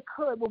best that they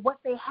could with what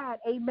they had,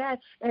 amen.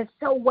 And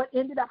so what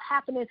ended up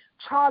happening,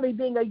 Charlie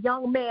being a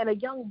young man, a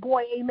young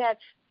boy, amen,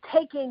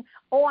 taking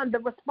on the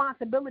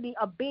responsibility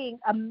of being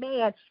a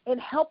man and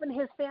helping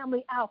his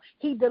family out.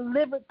 He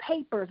delivered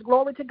papers,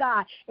 glory to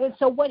God. And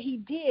so what he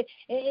did,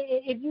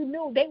 if you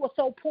knew, they were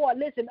so poor.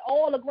 Listen,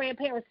 all the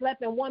grandparents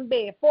slept in one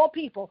bed, 4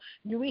 people.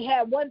 We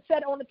had one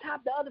set on the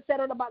top, the other set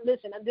on the bottom.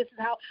 Listen, and this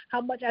is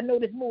how much I know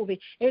this movie.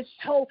 And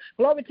so,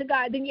 glory to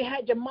God. Then you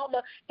had your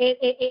mama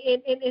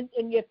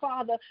and your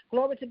father,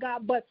 glory to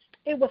God. But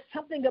it was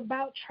something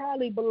about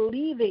Charlie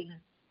believing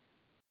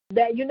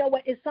that, you know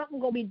what, it's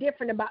something going to be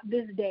different about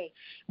this day.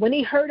 When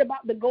he heard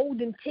about the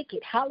golden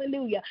ticket,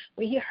 hallelujah,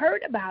 when he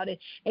heard about it,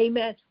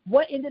 amen,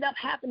 what ended up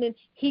happening,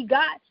 he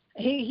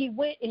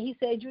went and he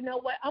said, you know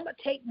what, I'm going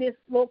to take this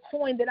little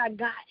coin that I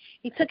got.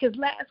 He took his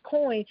last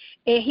coin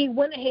and he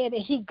went ahead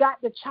and he got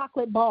the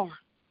chocolate bar.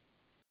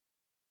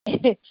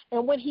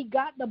 And when he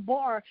got the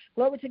bar,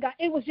 glory to God,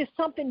 it was just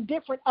something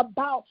different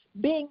about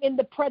being in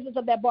the presence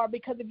of that bar.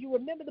 Because if you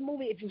remember the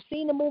movie, if you've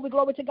seen the movie,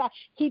 glory to God,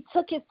 he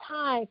took his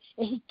time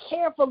and he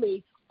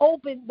carefully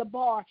opened the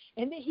bar,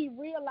 and then he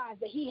realized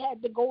that he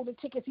had the golden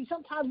ticket. See,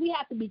 sometimes we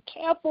have to be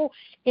careful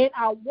in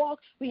our walk.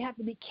 We have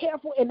to be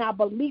careful in our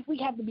belief. We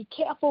have to be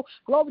careful,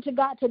 glory to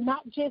God, to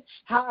not just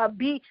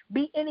be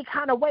any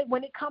kind of way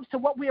when it comes to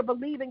what we are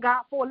believing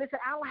God for. Listen,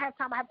 I don't have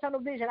time. I have tunnel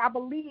vision. I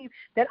believe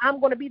that I'm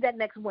going to be that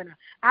next winner.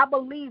 I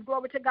believe,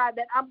 glory to God,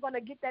 that I'm going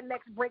to get that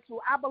next breakthrough.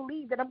 I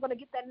believe that I'm going to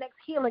get that next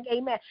healing.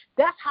 Amen.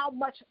 That's how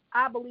much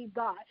I believe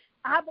God.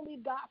 I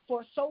believe God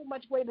for so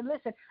much greater.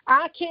 Listen,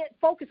 I can't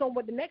focus on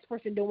what the next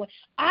person doing.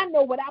 I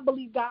know what I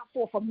believe God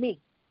for me.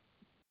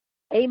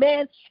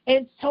 Amen.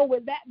 And so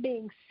with that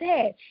being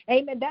said,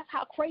 amen, that's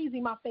how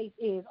crazy my faith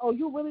is. Oh,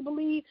 you really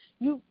believe?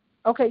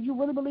 Okay, you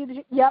really believe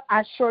that? Yep,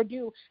 I sure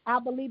do. I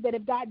believe that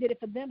if God did it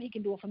for them, he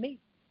can do it for me.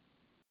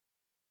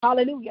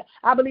 Hallelujah.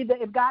 I believe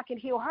that if God can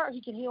heal her,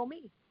 he can heal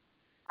me.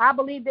 I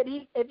believe that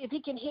if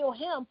he can heal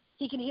him,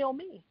 he can heal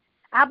me.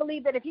 I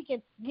believe that if he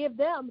can give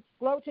them,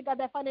 glory to God,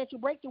 that financial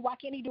breakthrough, why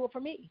can't he do it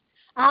for me?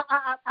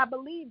 I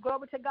believe,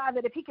 glory to God,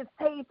 that if he can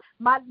save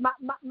my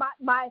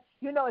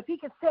if he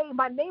can save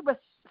my neighbor's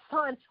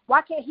son,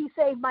 why can't he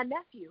save my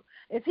nephew?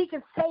 If he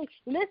can save,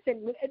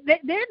 listen,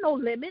 there are no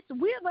limits.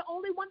 We're the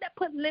only one that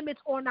put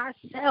limits on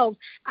ourselves.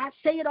 I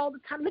say it all the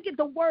time. Look at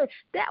the word.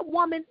 That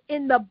woman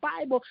in the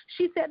Bible,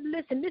 she said,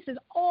 listen, this is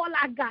all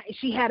I got, and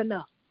she had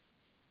enough.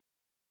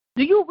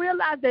 Do you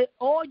realize that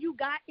all you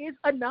got is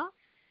enough?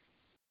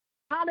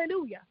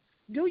 Hallelujah.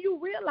 Do you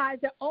realize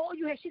that all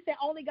you had, she said,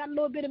 I only got a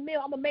little bit of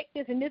meal. I'm going to make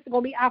this, and this is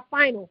going to be our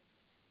final.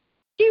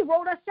 She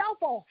wrote herself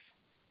off.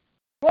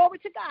 Glory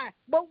to God.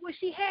 But what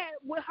she had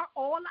with her,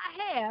 all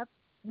I have,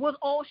 was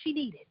all she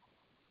needed.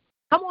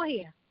 Come on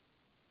here.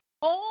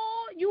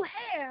 All you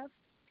have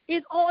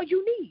is all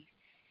you need.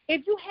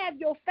 If you have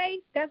your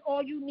faith, that's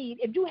all you need.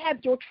 If you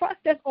have your trust,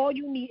 that's all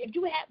you need. If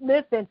you have,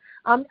 listen,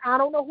 I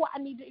don't know who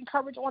I need to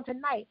encourage on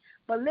tonight,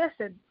 but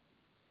listen,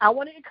 I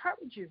want to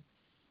encourage you.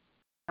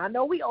 I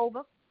know we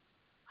over.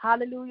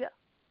 Hallelujah.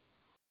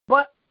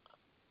 But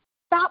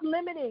stop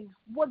limiting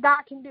what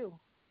God can do.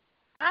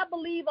 I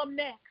believe I'm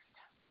next.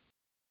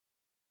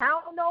 I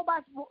don't know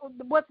about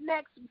what's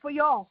next for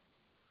y'all.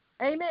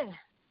 Amen.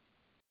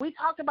 We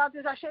talked about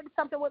this. I shared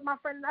something with my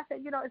friend, and I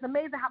said, it's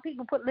amazing how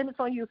people put limits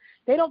on you.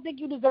 They don't think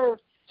you deserve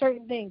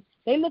certain things.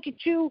 They look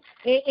at you,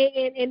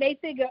 and they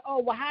figure,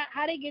 oh, well,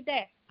 how they get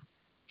that?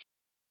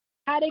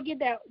 How they get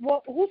that?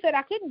 Well, who said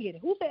I couldn't get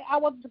it? Who said I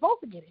wasn't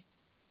supposed to get it?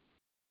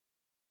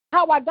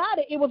 How I got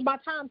it, it was my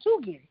time to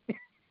get it.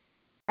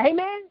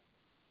 Amen?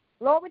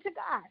 Glory to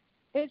God.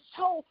 And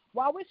so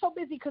while we're so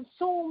busy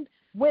consumed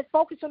with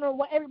focusing on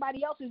what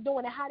everybody else is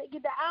doing and how they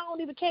get that, I don't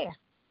even care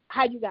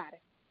how you got it.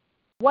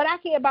 What I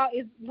care about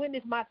is when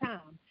it's my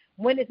time,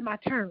 when it's my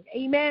turn.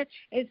 Amen?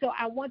 And so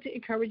I want to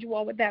encourage you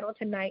all with that on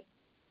tonight.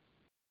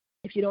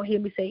 If you don't hear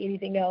me say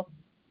anything else,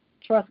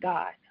 trust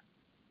God.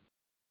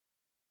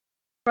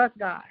 Trust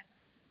God.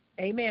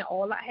 Amen.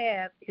 All I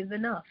have is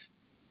enough.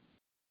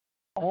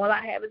 All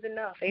I have is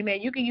enough.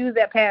 Amen. You can use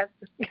that, Pastor.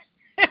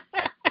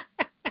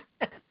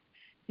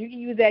 You can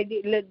use that.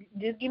 Look,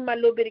 just give me my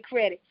little bit of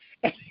credit.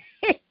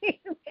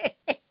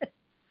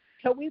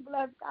 So we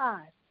bless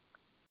God.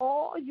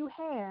 All you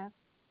have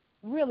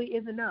really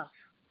is enough.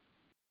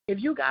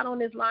 If you got on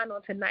this line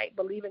on tonight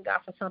believing God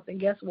for something,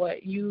 guess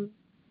what? You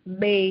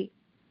made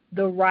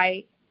the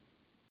right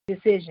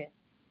decision.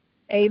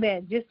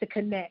 Amen. Just to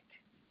connect.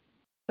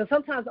 So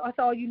sometimes that's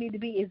all you need to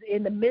be is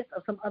in the midst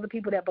of some other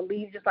people that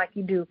believe just like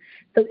you do.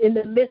 So in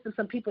the midst of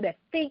some people that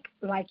think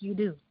like you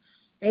do.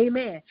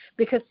 Amen.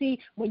 Because, see,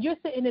 when you're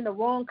sitting in the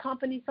wrong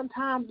company,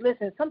 sometimes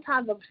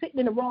sitting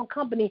in the wrong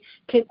company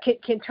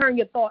can turn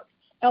your thoughts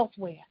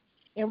elsewhere.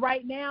 And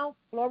right now,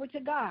 glory to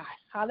God.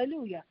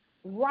 Hallelujah.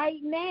 Right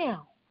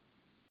now,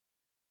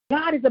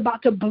 God is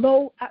about to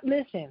blow.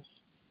 Listen,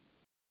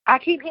 I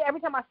keep hearing, every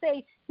time I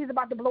say he's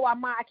about to blow our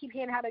mind, I keep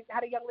hearing how the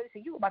young lady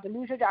said, you about to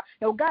lose your job.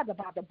 No, God's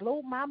about to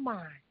blow my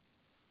mind.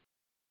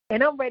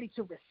 And I'm ready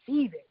to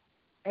receive it.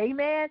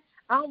 Amen.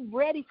 I'm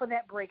ready for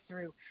that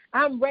breakthrough.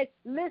 I'm ready.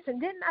 Listen,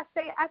 didn't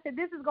I said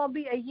this is going to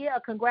be a year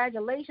of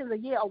congratulations, a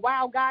year of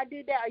wow, God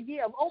did that, a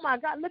year of, oh, my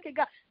God, look at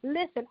God.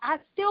 Listen, I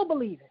still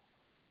believe it.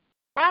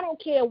 I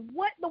don't care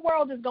what the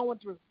world is going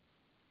through.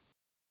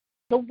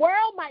 The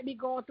world might be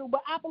going through,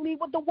 but I believe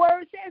what the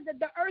word says, that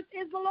the earth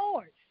is the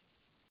Lord's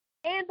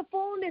and the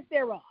fullness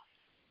thereof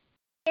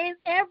and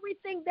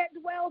everything that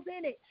dwells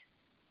in it.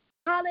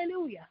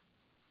 Hallelujah.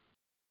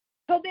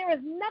 So there is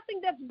nothing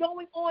that's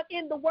going on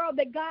in the world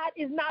that God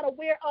is not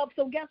aware of.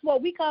 So guess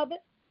what? We covered.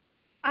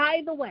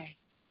 Either way,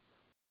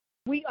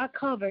 we are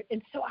covered.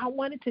 And so I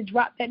wanted to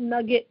drop that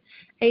nugget.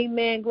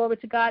 Amen. Glory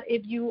to God.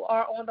 If you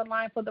are on the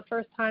line for the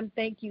first time,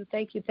 thank you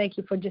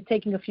for just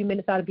taking a few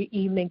minutes out of your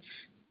evening,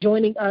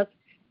 joining us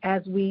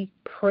as we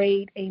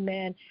prayed,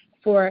 amen,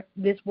 for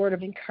this word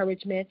of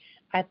encouragement.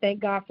 I thank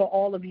God for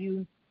all of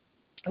you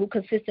who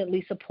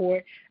consistently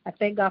support. I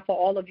thank God for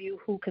all of you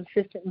who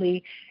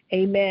consistently,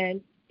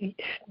 amen,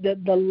 the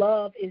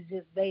love is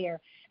just there.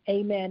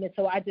 Amen. And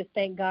so I just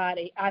thank God.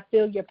 I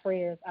feel your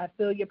prayers. I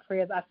feel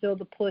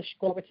the push.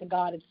 Glory to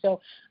God. And so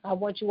I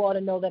want you all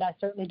to know that I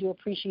certainly do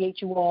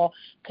appreciate you all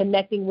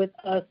connecting with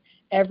us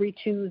every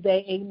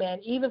Tuesday. Amen.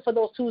 Even for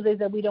those Tuesdays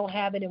that we don't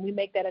have it and we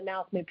make that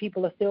announcement,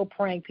 people are still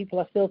praying. People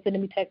are still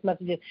sending me text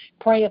messages,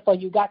 praying for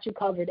you. Got you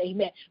covered.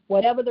 Amen.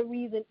 Whatever the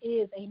reason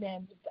is,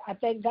 amen. I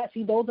thank God.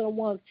 See, those are the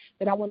ones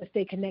that I want to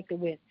stay connected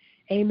with.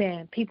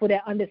 Amen. People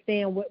that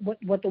understand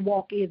what the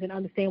walk is and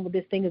understand what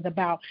this thing is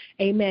about.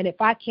 Amen. If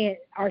I can't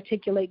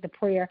articulate the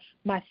prayer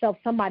myself,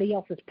 somebody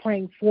else is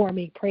praying for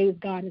me. Praise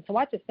God. And so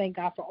I just thank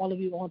God for all of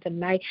you on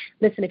tonight.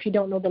 Listen, if you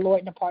don't know the Lord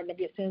and the pardon of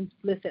your sins,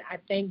 listen, I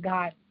thank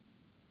God.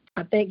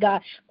 I thank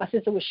God. My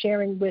sister was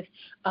sharing with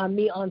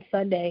me on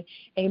Sunday,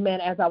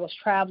 amen, as I was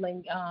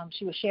traveling.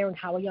 She was sharing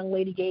how a young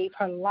lady gave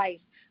her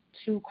life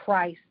to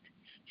Christ.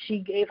 She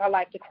gave her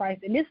life to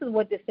Christ. And this is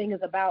what this thing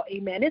is about,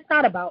 amen. It's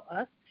not about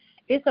us.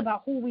 It's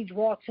about who we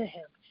draw to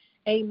him.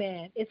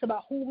 Amen. It's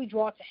about who we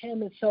draw to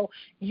him. And so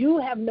you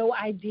have no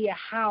idea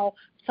how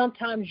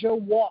sometimes your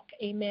walk,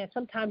 amen,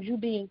 sometimes you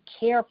being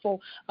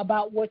careful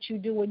about what you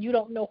do and you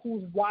don't know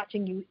who's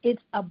watching you.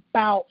 It's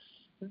about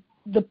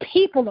the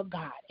people of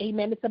God.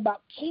 Amen. It's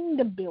about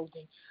kingdom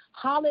building.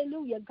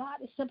 Hallelujah.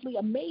 God is simply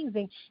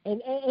amazing. And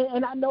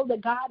I know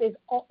that God is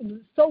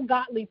so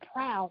godly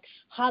proud,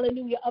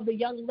 hallelujah, of the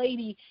young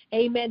lady,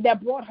 amen,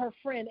 that brought her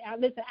friend.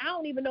 Listen, I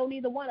don't even know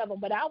neither one of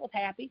them, but I was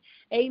happy.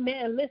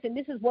 Amen. Listen,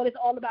 this is what it's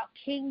all about,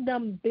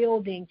 kingdom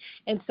building.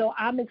 And so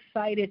I'm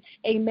excited,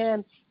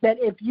 amen, that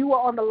if you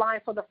are on the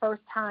line for the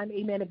first time,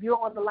 amen, if you're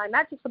on the line,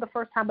 not just for the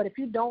first time, but if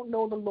you don't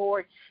know the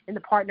Lord in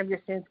the pardon of your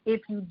sins,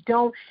 if you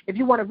want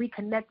to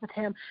reconnect with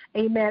him,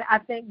 amen, I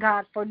thank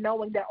God for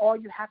knowing that all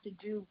you have to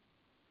do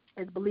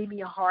is believe in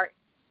your heart,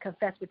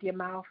 confess with your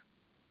mouth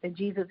that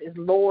Jesus is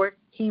Lord.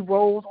 He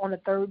rose on the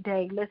third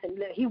day. Listen,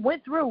 he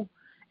went through,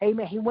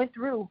 amen, he went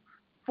through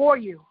for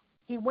you.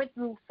 He went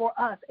through for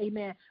us,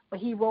 amen, but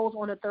he rose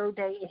on the third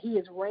day, and he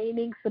is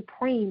reigning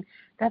supreme.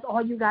 That's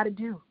all you got to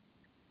do.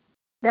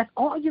 That's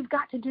all you've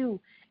got to do,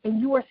 and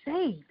you are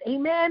saved.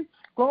 Amen.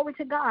 Glory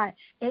to God.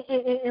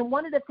 And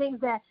one of the things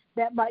that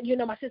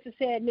my sister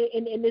said,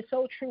 and it's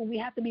so true, we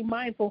have to be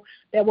mindful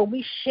that when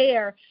we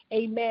share,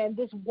 amen,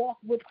 this walk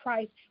with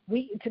Christ,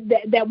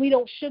 that we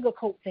don't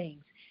sugarcoat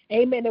things.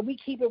 Amen. That we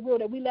keep it real,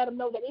 that we let them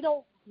know that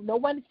no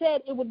one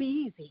said it would be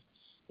easy.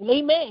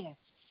 Amen.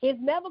 It's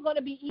never going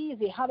to be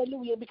easy.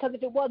 Hallelujah. Because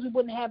if it was, we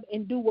wouldn't have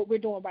and do what we're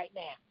doing right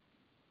now.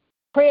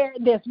 Prayer,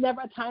 there's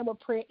never a time where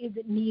prayer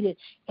isn't needed.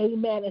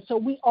 Amen. And so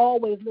we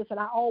always, listen,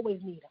 I always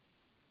need him.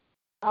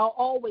 I'll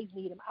always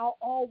need him. I'll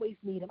always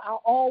need him.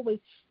 I'll always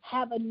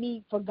have a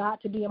need for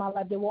God to be in my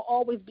life. There will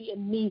always be a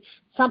need,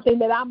 something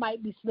that I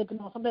might be slipping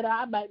on, something that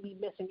I might be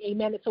missing.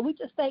 Amen. And so we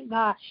just thank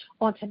God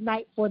on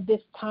tonight for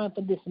this time,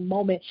 for this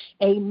moment.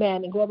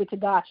 Amen. And glory to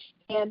God.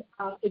 And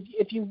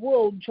if you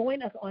will,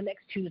 join us on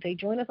next Tuesday.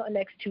 Join us on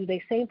next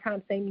Tuesday, same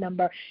time, same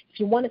number.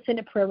 If you want to send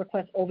a prayer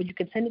request over, you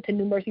can send it to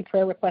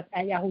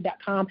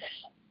newmercyprayerrequest@yahoo.com.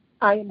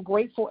 I am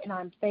grateful and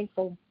I'm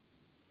thankful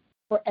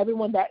for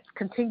everyone that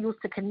continues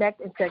to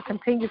connect and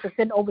continues to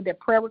send over their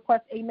prayer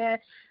requests. Amen.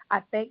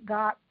 I thank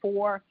God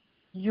for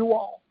you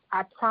all.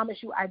 I promise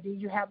you I do.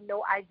 You have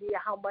no idea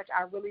how much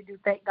I really do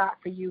thank God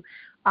for you.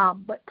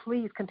 But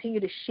please continue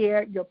to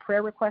share your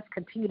prayer requests.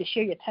 Continue to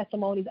share your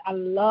testimonies. I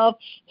love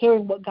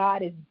hearing what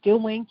God is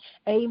doing.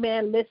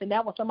 Amen. Listen,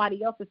 that was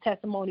somebody else's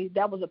testimony.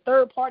 That was a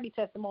third-party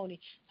testimony.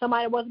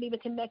 Somebody wasn't even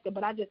connected,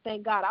 but I just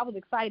thank God. I was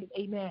excited.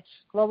 Amen.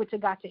 Glory to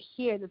God to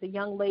hear that the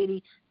young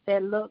lady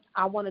said, look,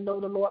 I want to know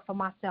the Lord for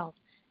myself.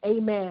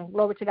 Amen.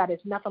 Glory to God.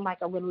 It's nothing like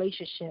a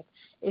relationship.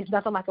 It's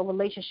nothing like a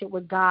relationship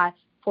with God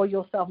for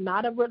yourself,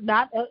 not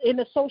in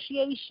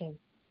association.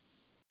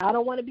 I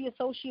don't want to be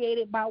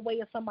associated by way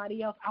of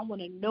somebody else. I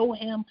want to know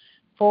him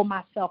for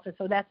myself. And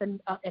so that's an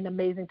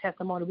amazing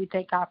testimony. We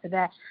thank God for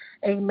that.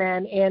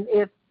 Amen. And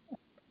if,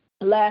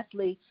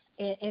 lastly,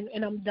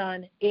 and I'm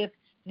done, if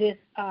this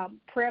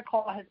prayer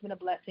call has been a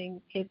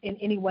blessing in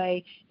any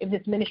way, if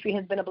this ministry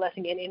has been a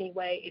blessing in any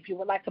way, if you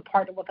would like to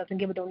partner with us and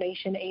give a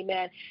donation,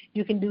 amen,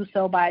 you can do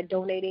so by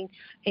donating,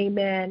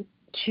 amen,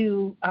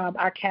 to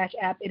our Cash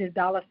App. It is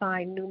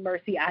 $New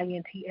Mercy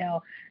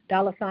INTL,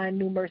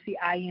 $New Mercy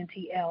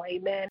INTL.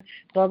 Amen.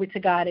 Glory to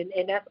God. And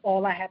that's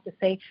all I have to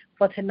say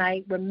for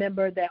tonight.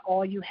 Remember that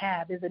all you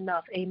have is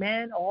enough.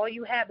 Amen. All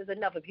you have is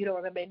enough. If you don't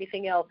remember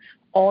anything else,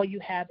 all you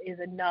have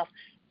is enough.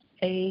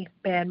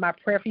 Amen. My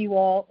prayer for you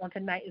all on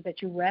tonight is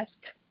that you rest,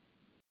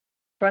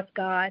 trust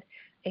God.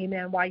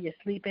 Amen. While you're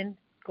sleeping,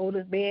 go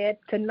to bed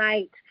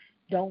tonight.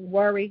 Don't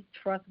worry,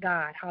 trust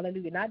God.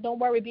 Hallelujah. Not don't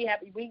worry, be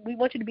happy. We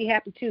want you to be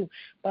happy too,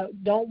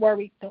 but don't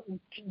worry.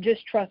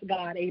 Just trust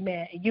God.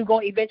 Amen. And you're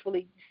going to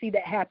eventually see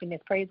that happiness.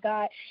 Praise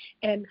God.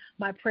 And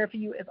my prayer for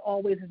you, as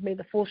always, is may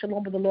the full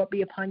shalom of the Lord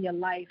be upon your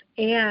life,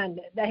 and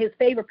that his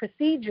favor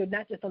precedes you,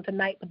 not just on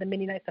tonight, but the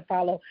many nights to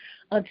follow.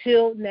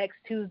 Until next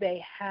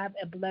Tuesday, have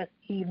a blessed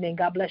evening.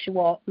 God bless you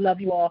all.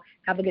 Love you all.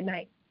 Have a good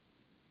night.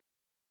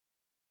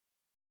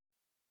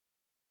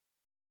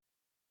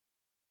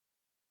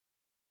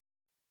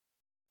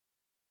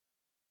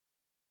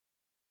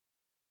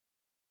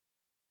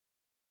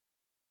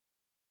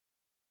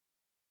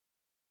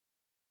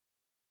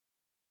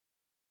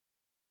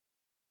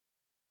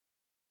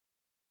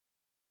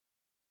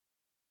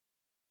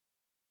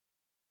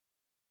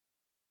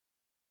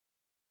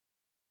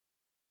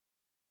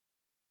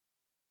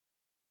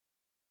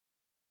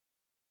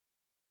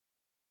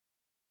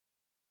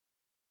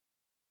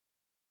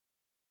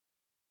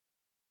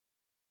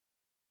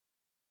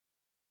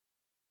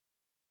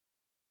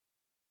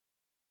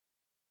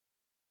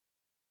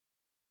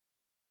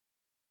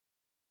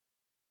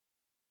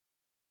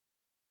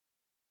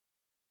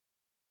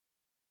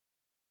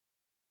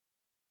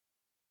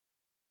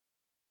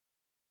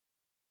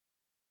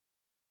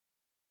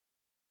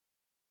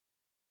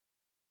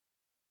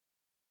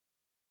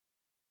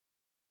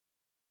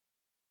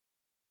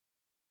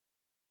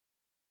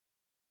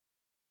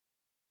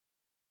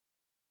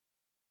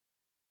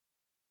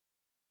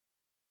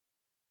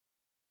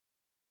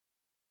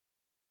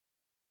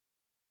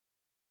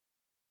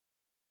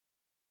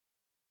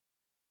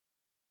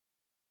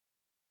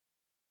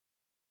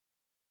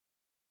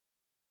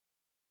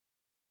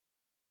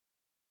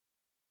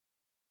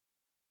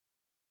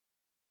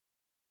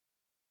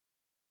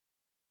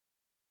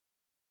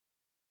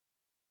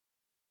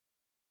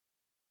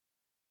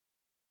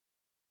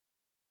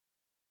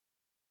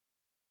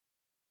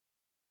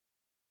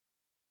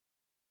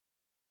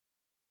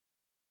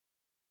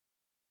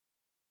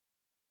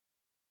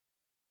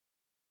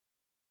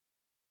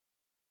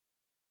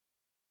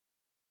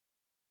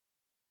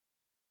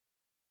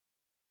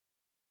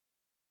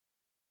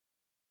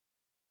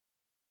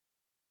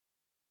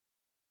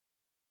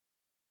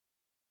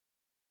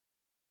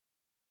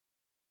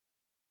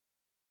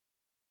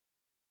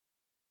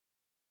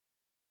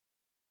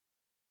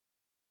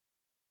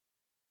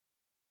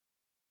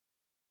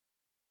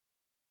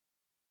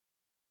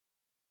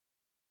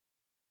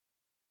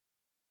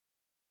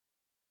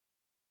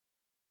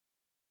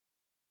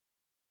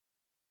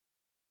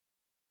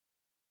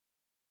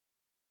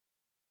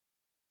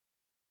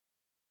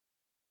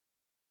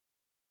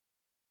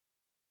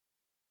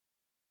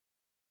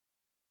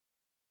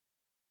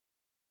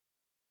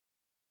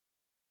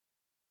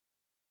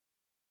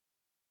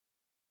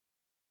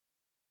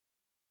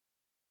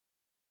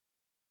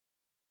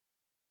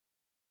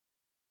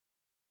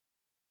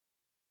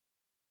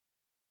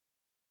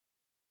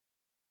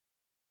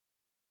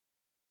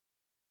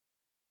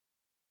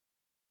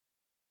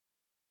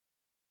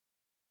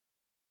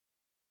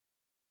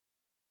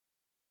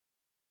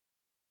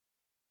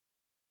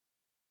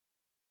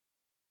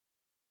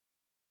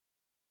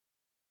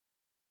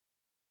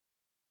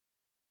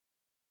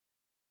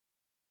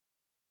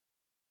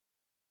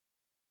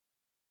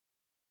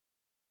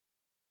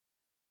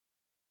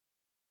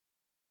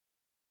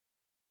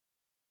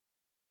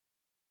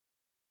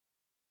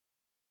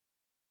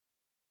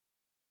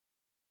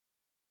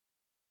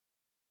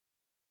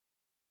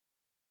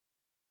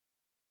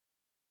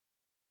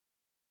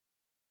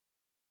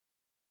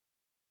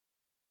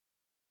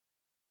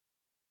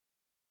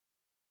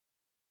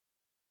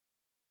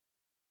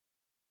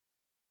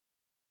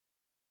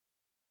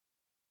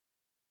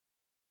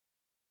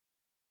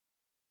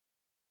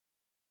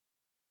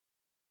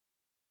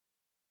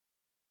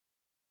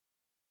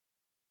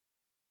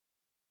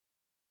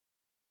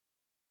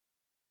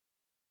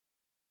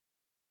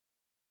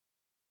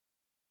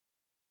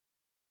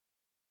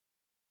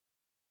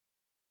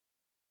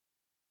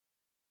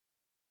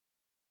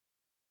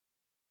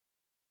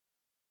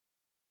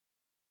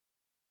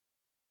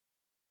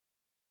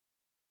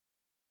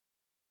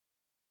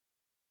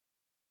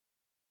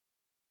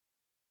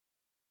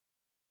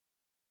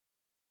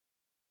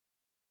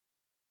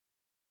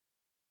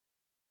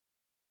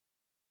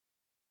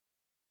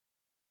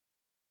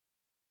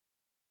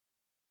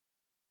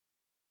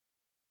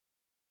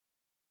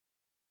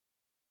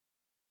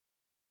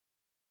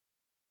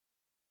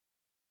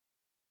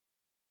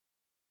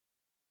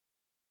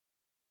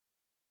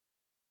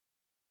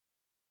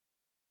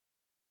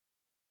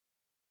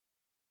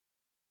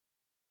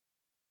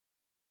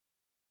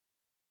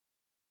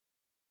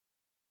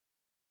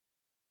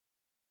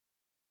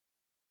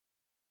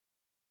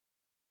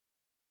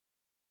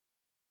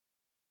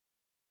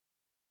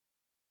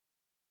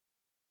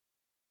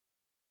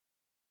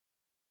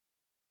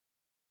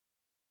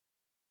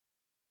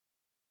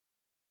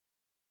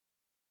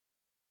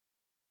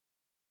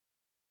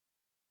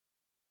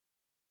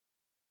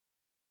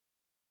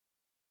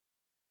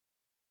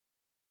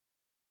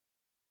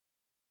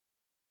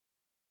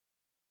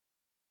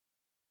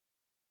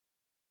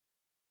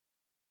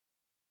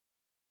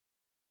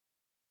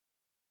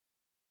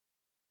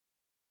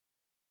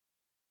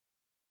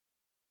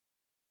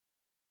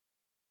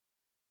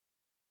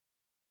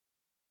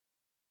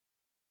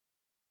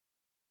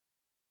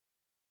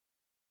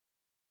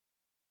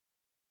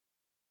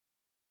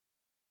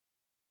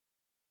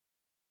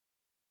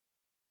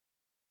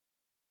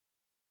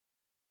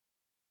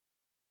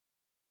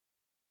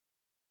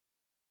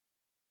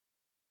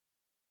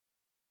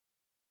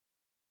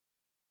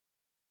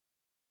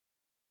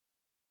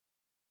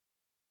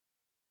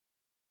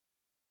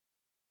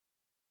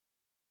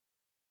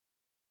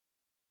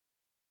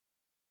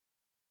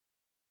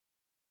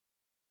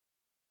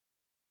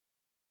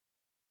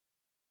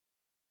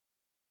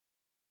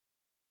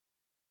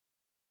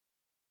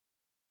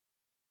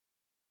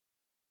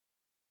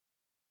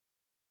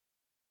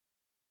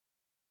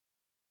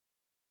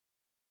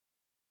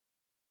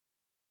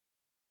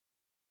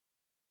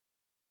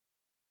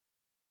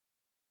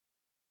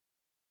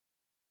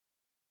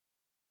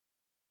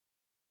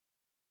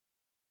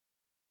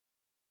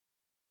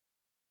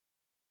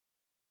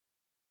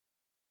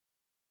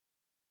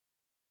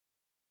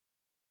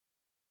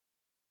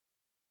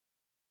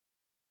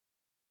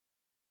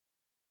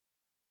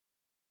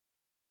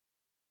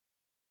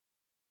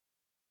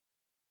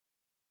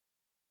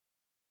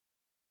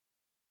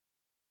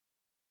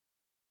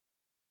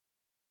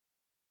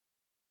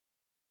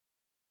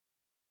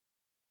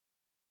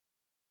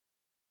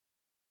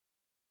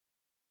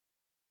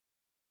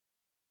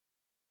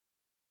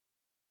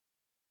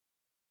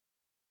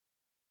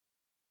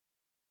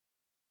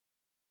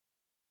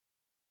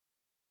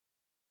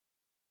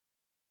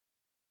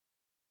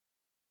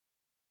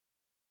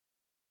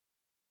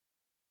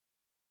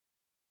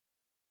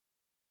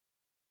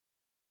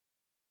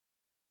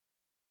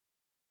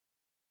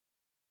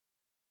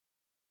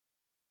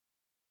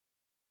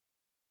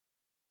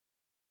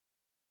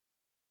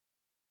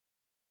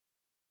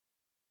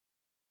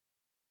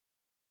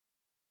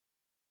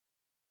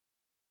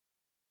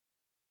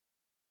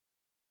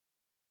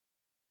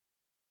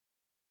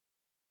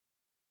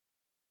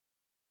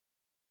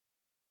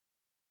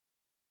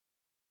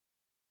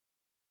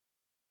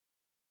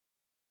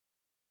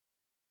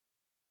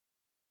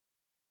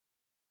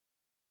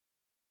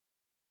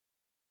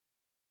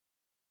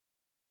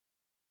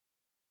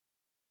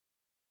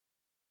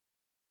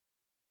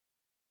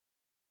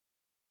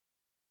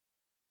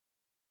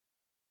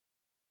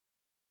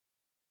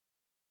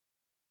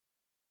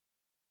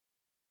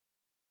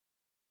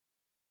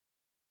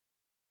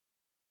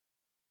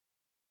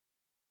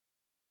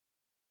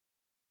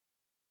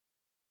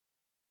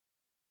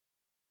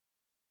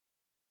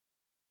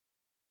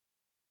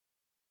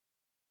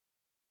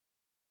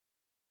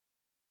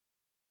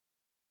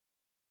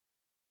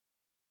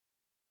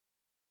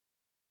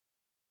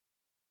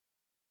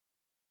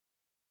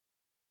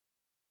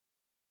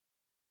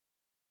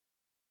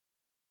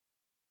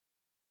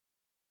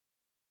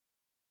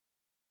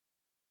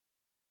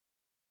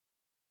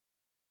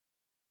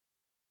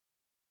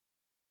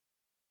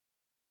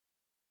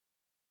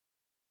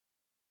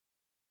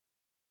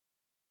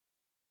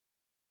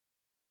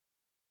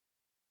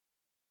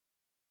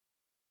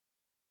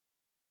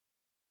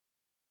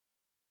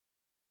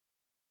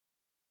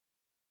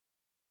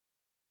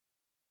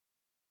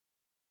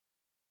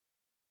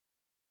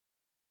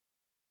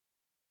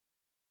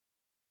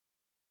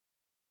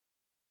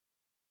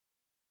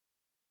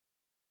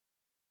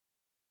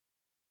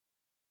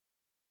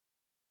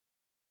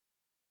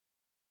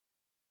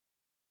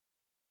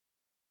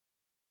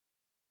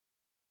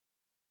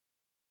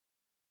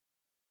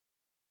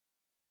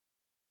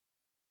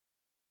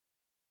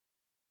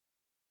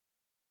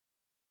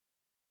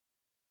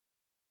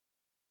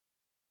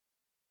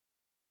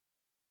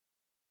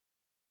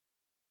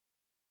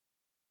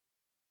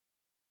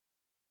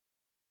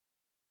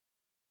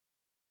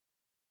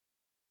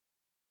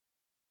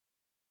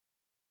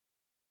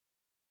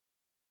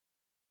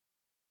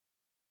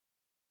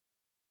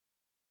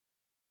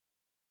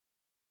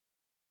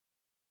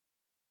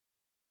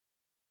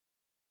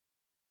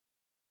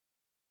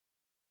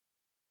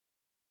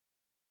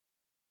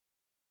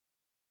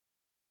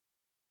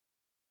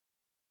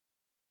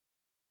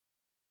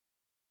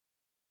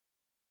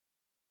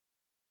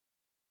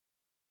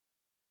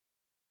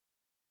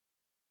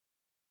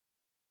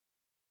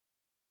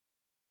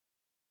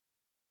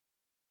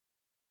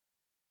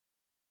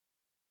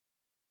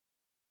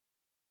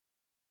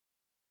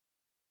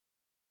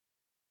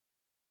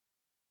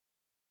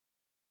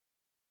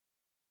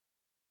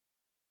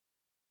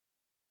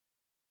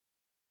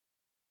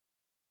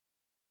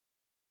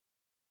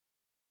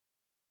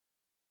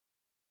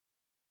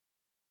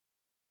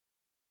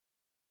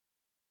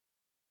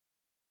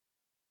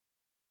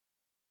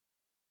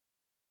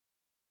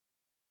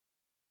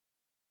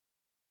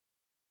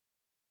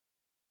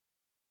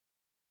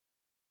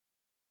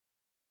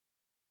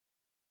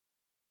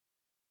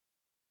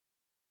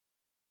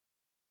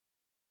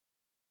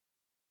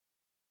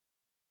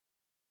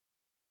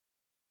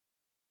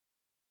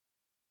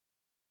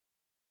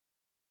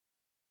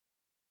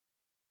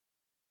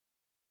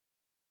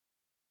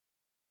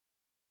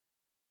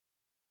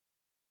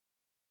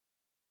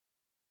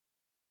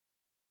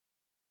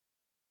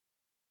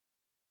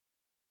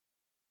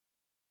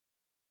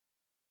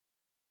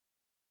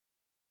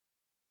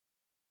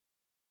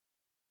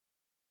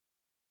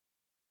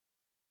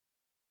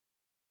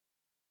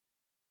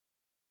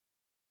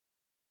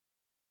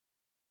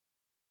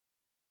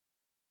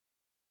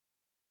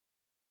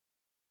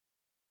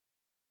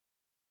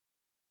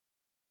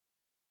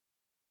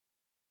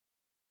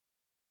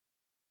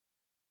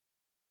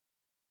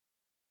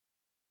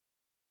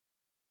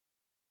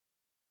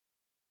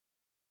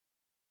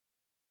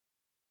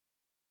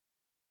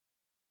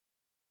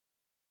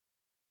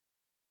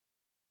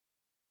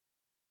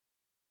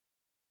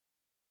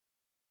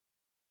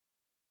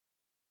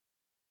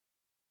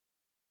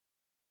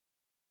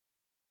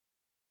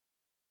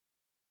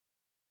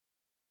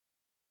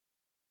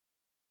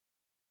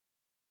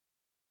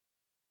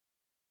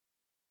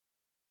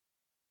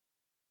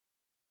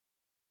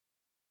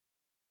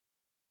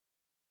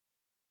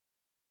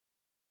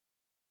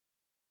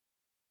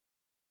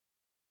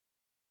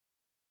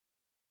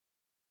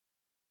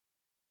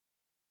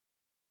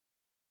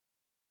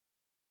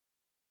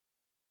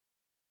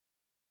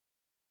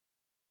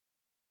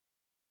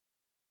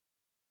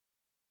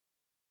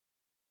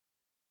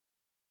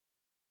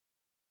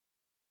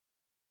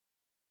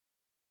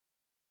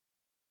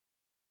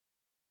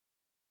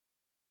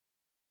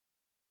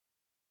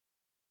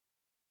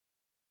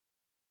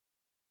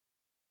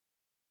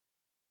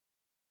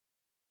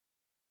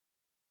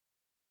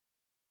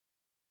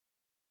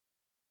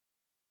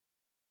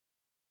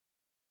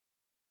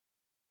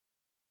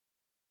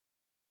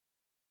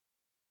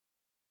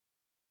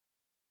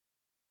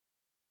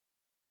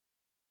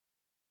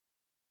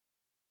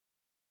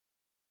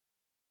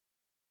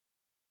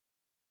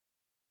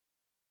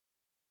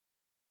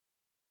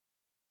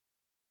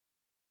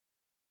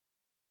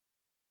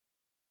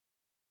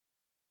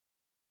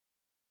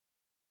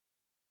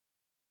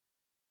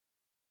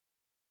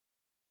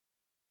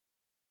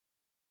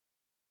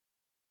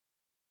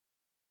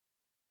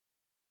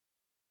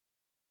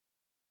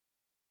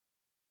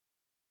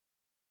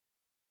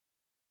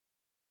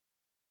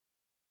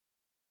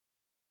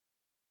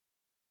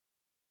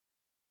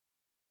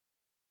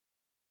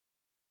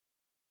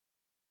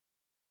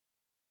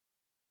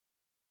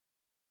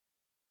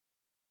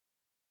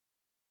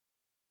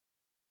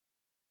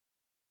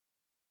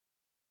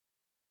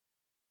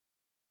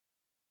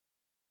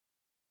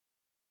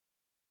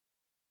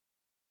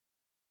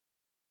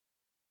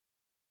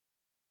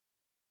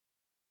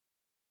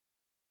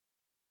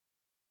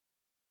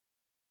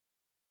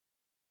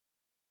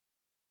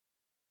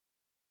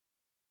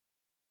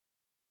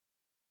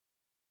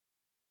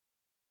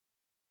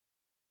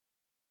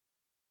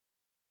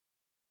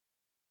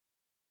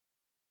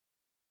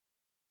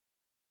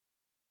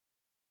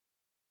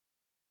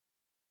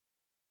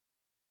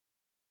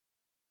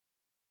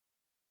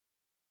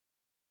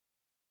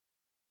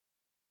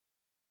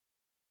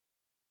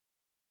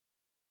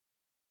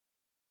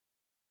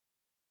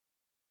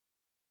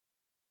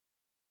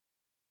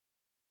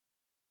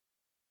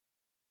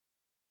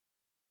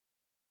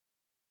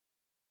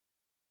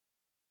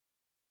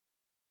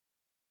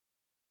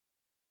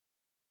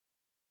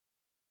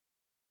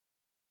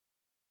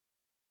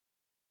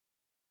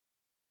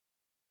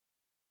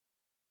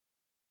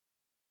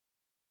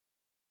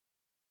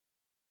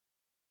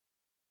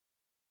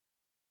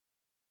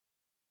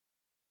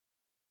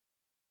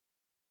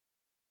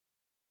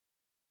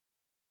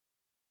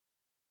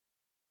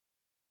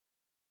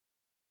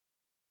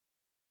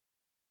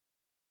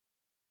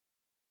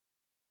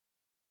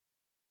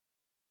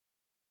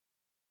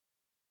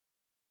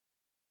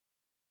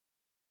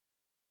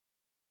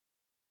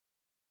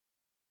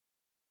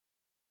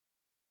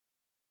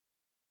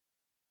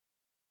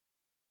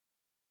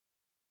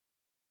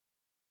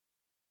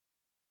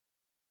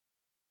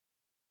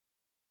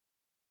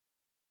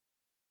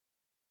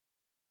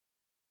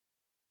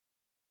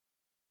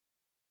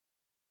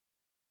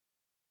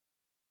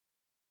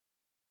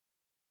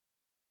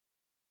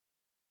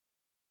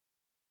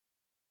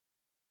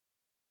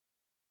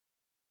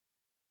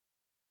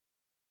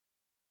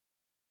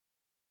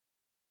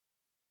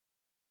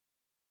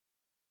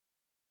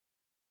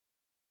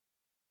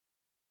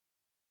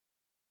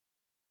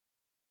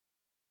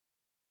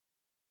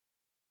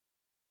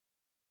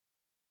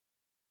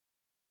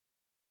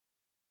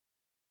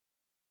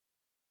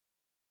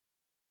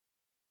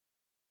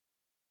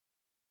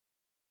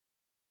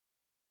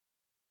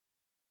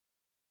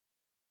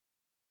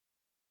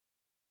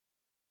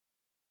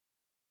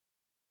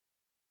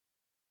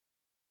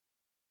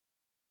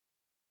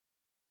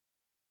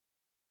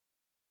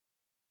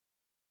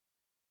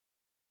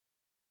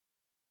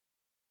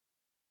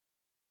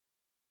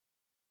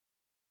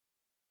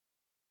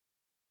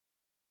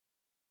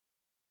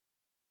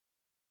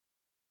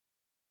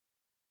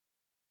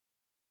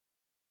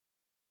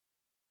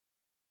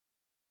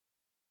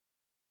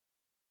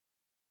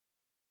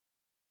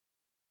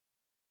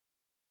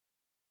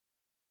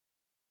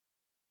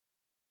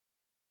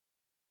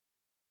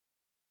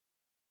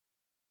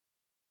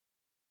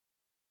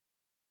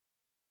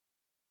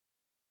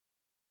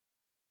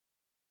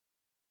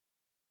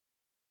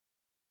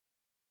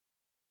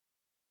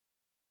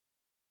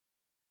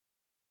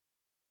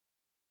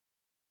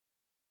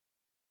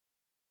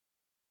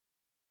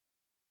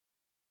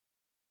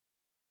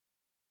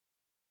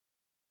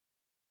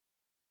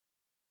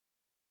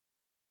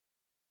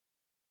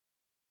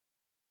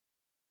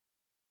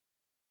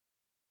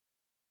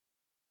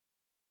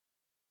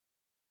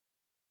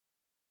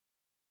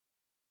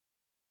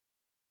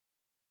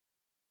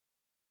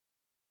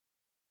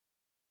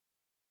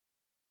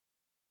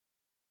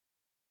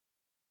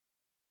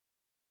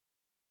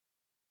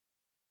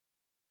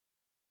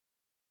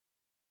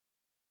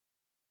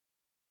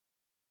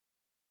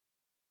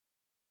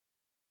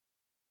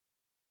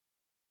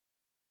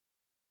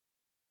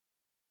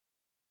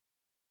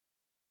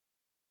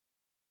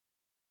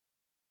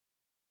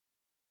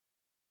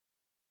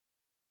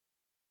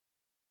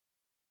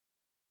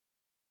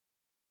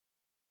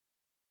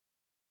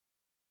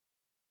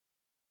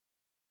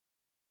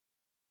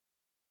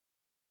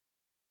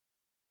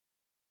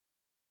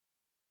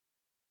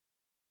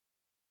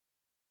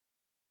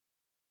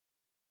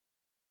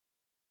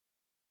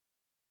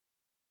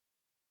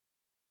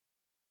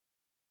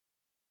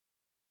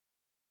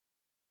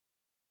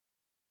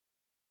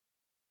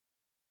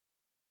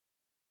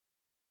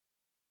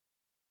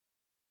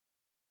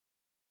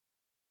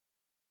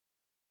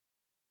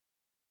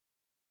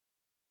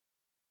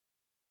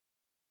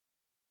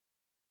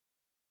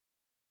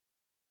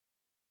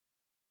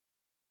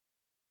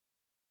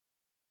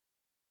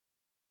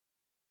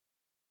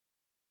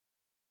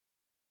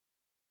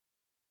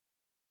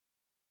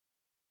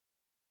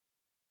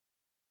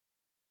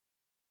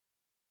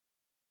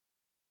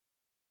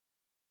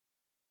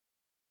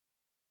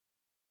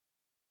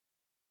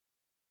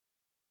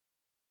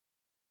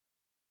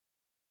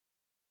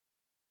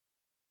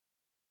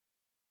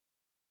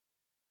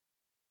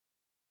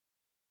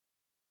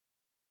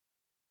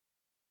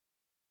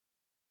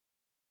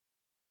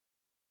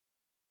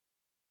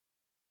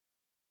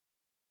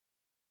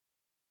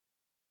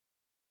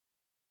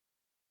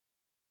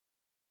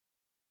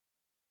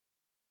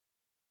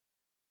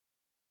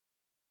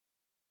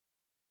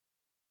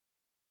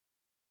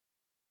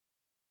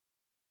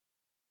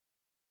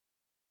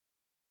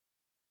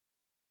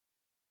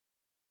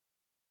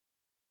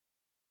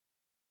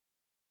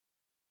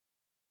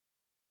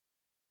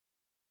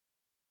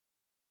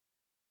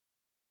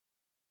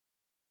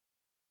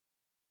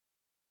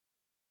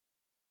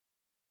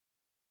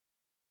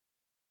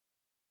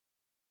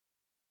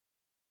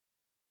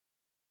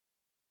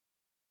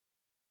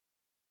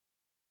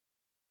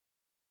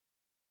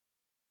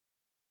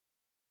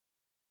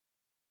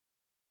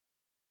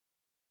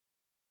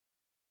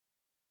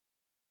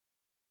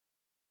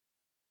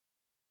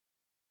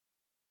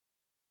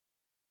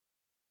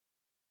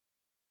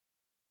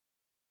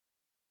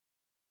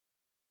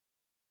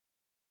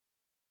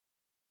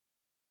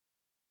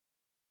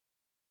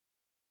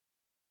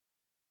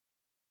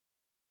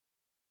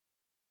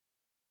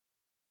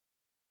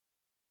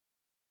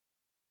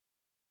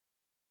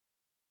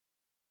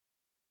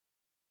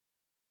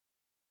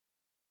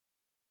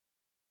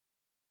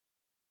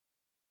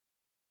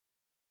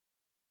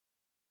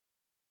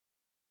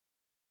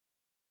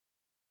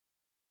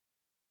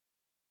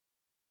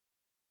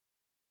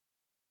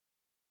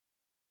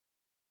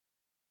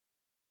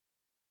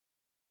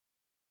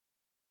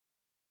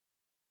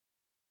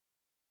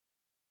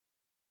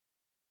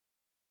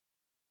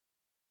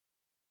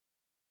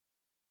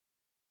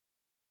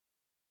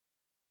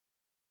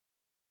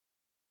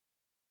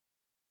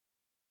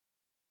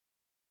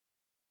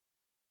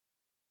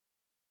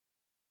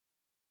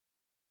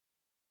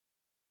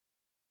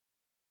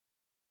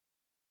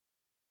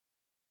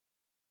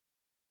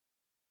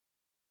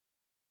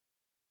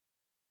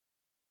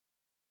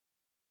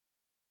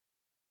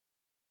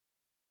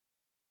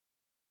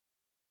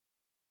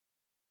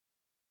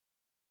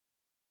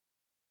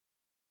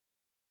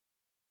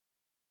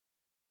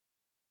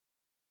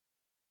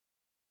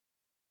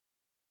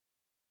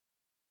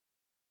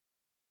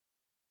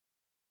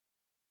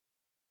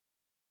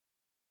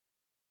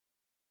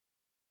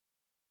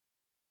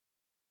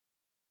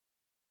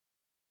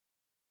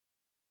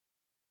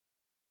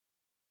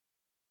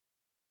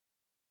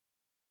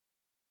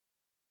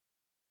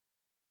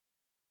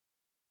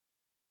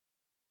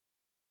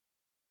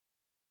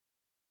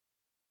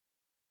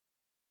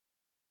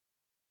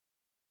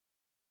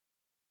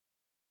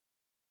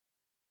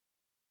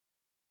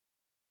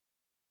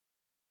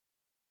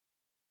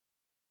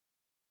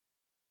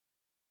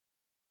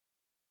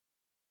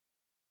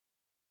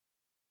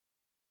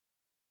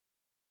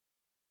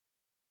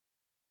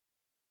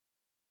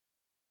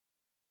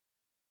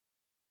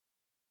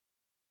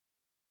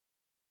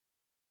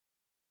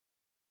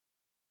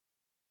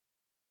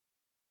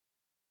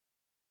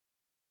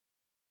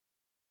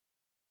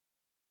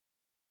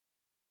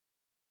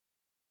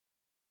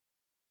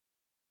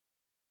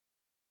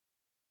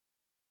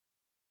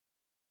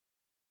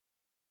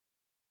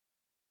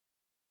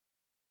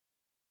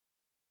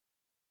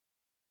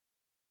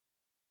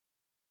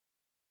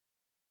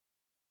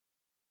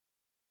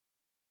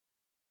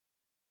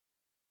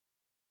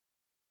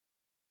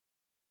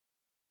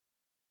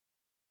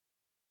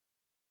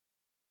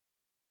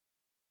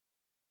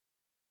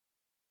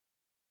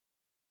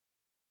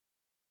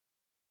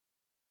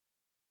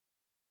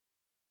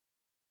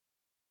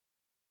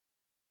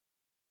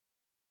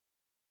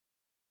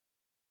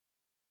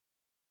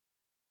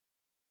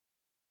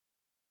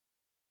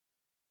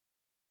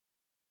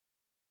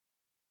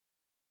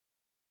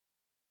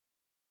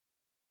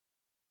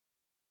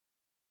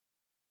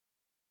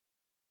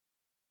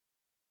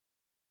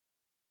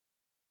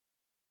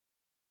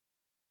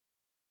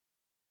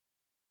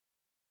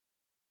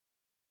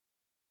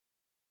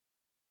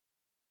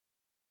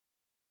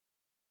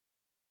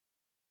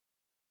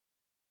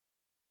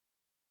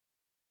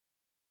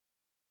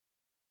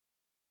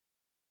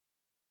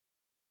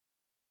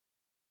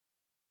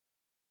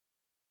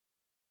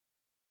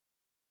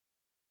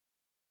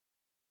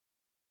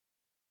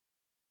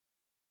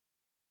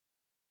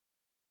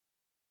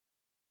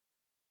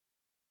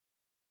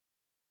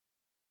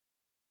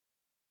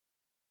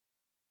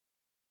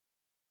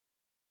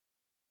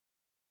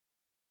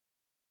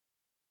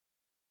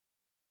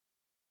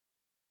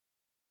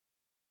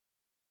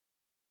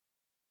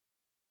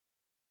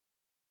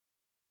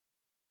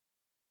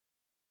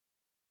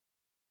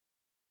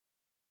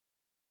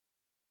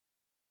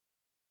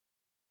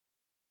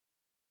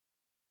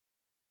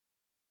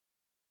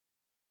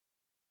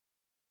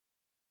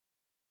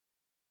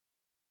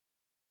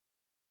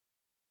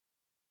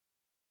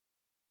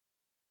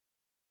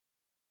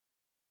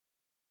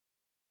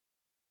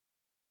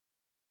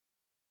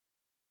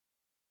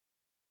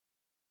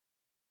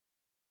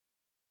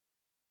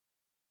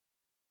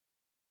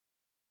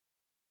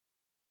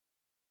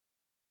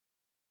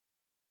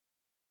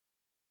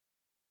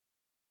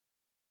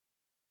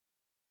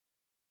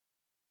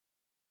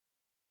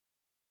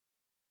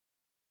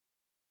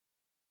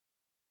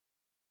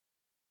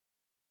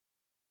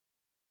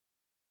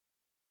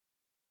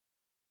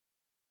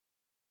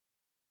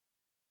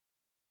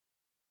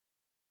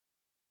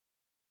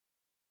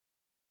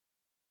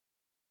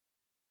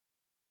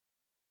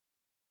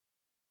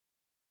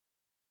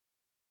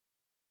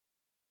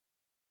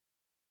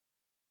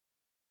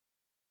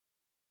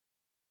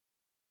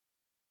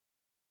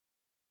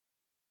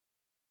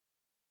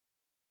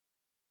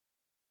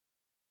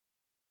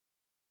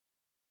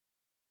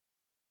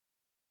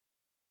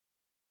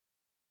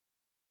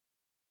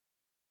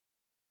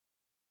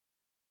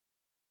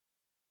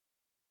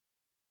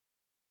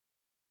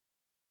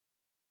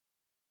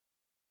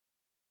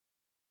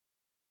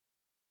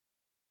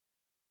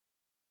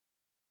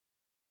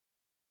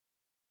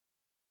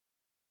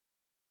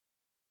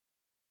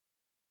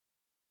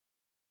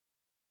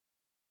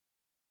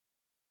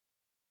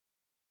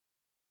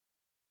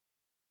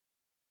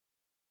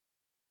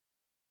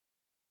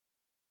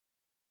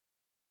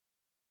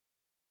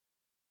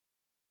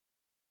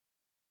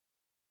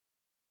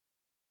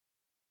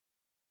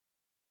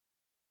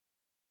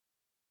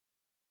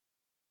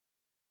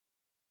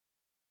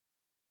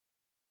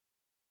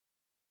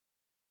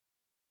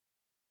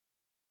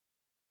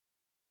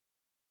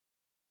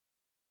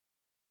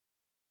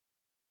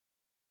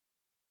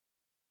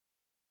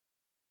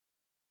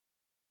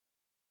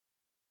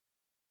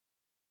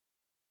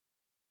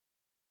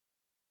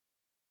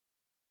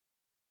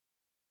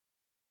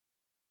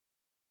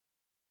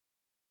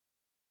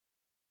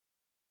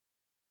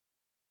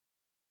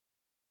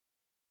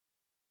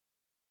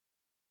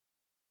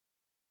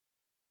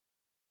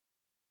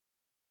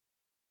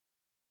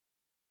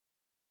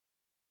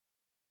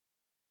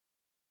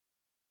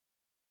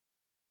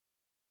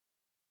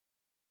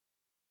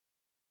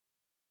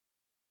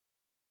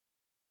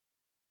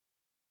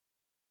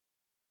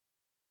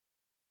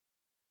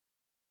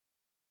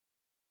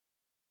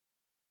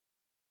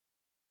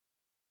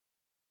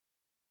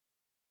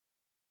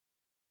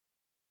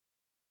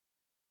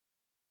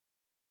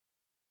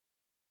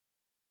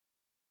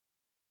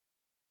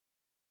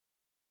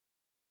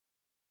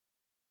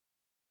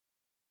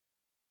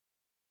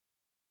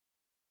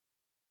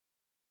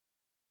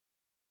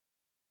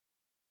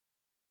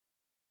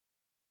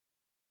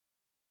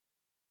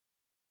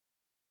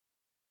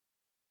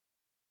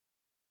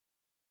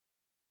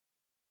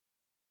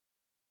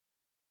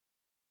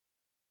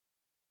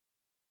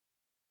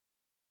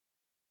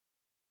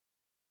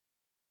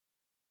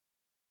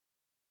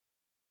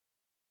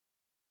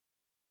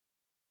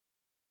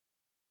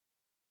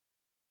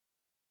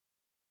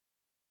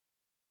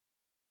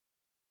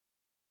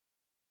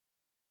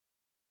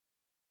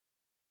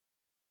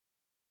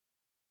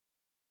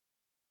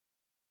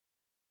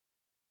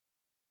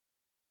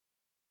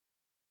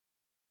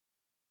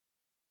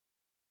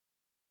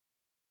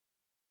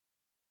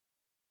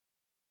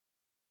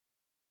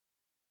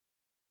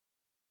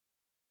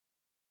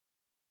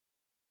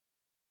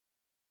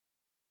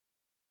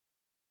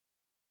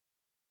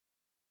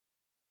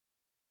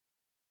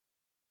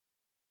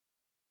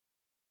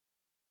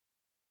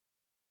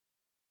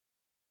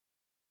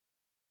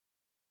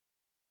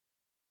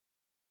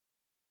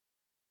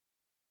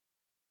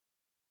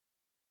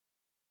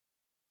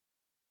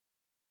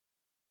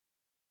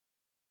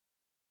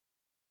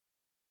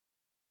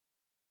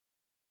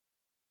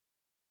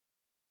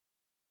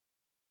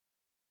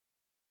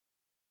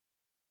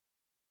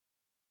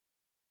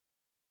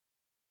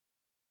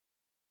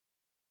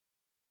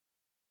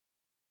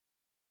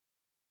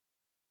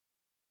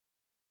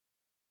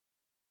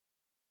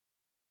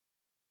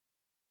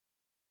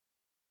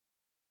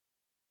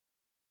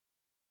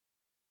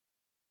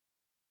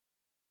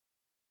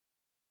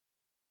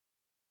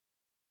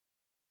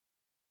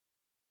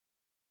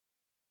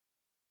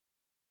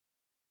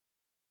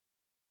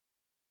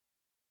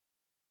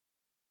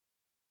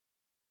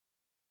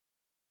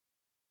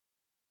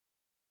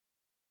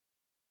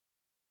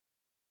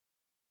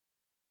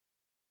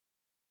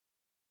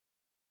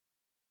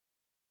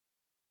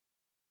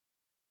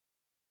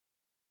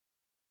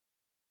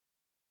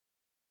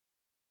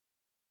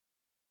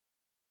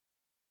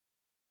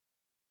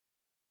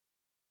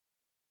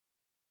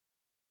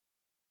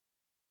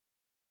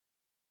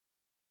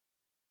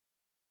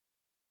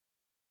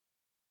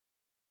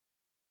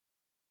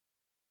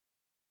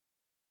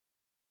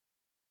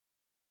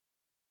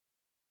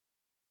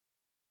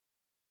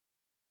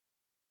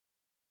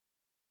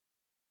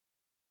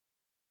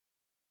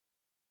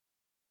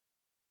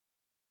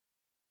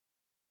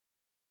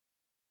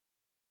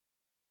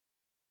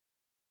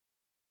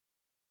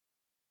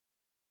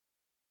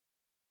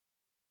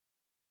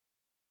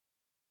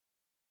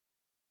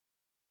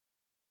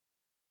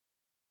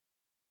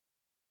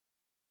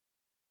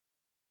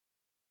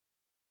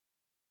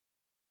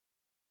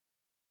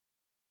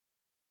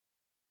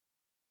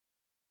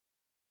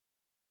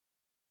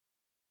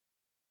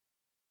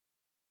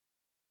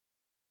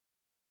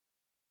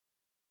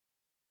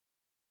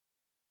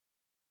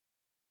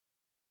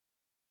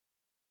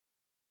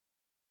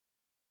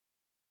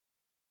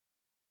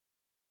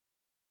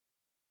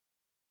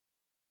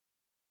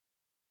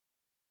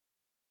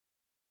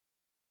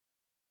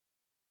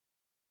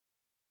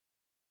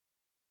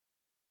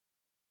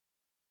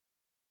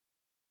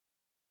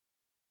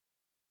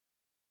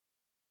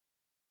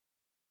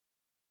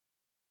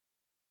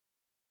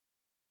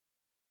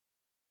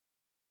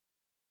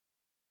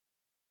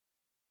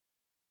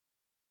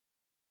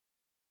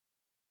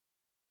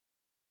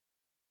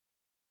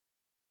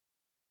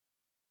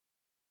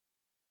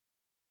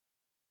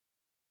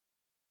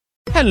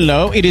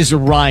 Hello, it is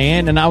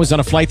Ryan, and I was on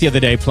a flight the other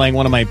day playing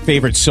one of my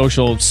favorite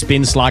social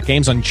spin slot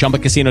games on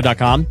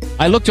ChumbaCasino.com.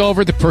 I looked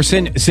over at the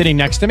person sitting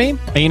next to me,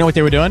 and you know what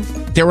they were doing?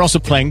 They were also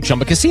playing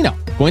Chumba Casino.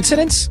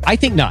 Coincidence? I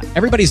think not.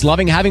 Everybody's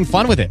loving having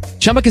fun with it.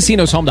 Chumba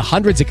Casino is home to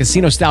hundreds of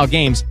casino-style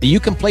games that you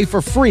can play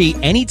for free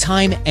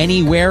anytime,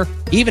 anywhere,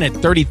 even at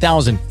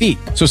 30,000 feet.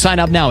 So sign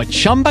up now at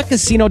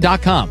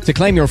ChumbaCasino.com to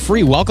claim your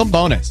free welcome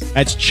bonus.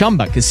 That's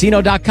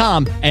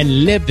ChumbaCasino.com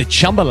and live the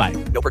Chumba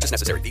life. No purchase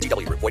necessary.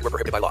 VGW. Void where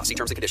prohibited by law. See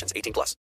terms and conditions. 18+.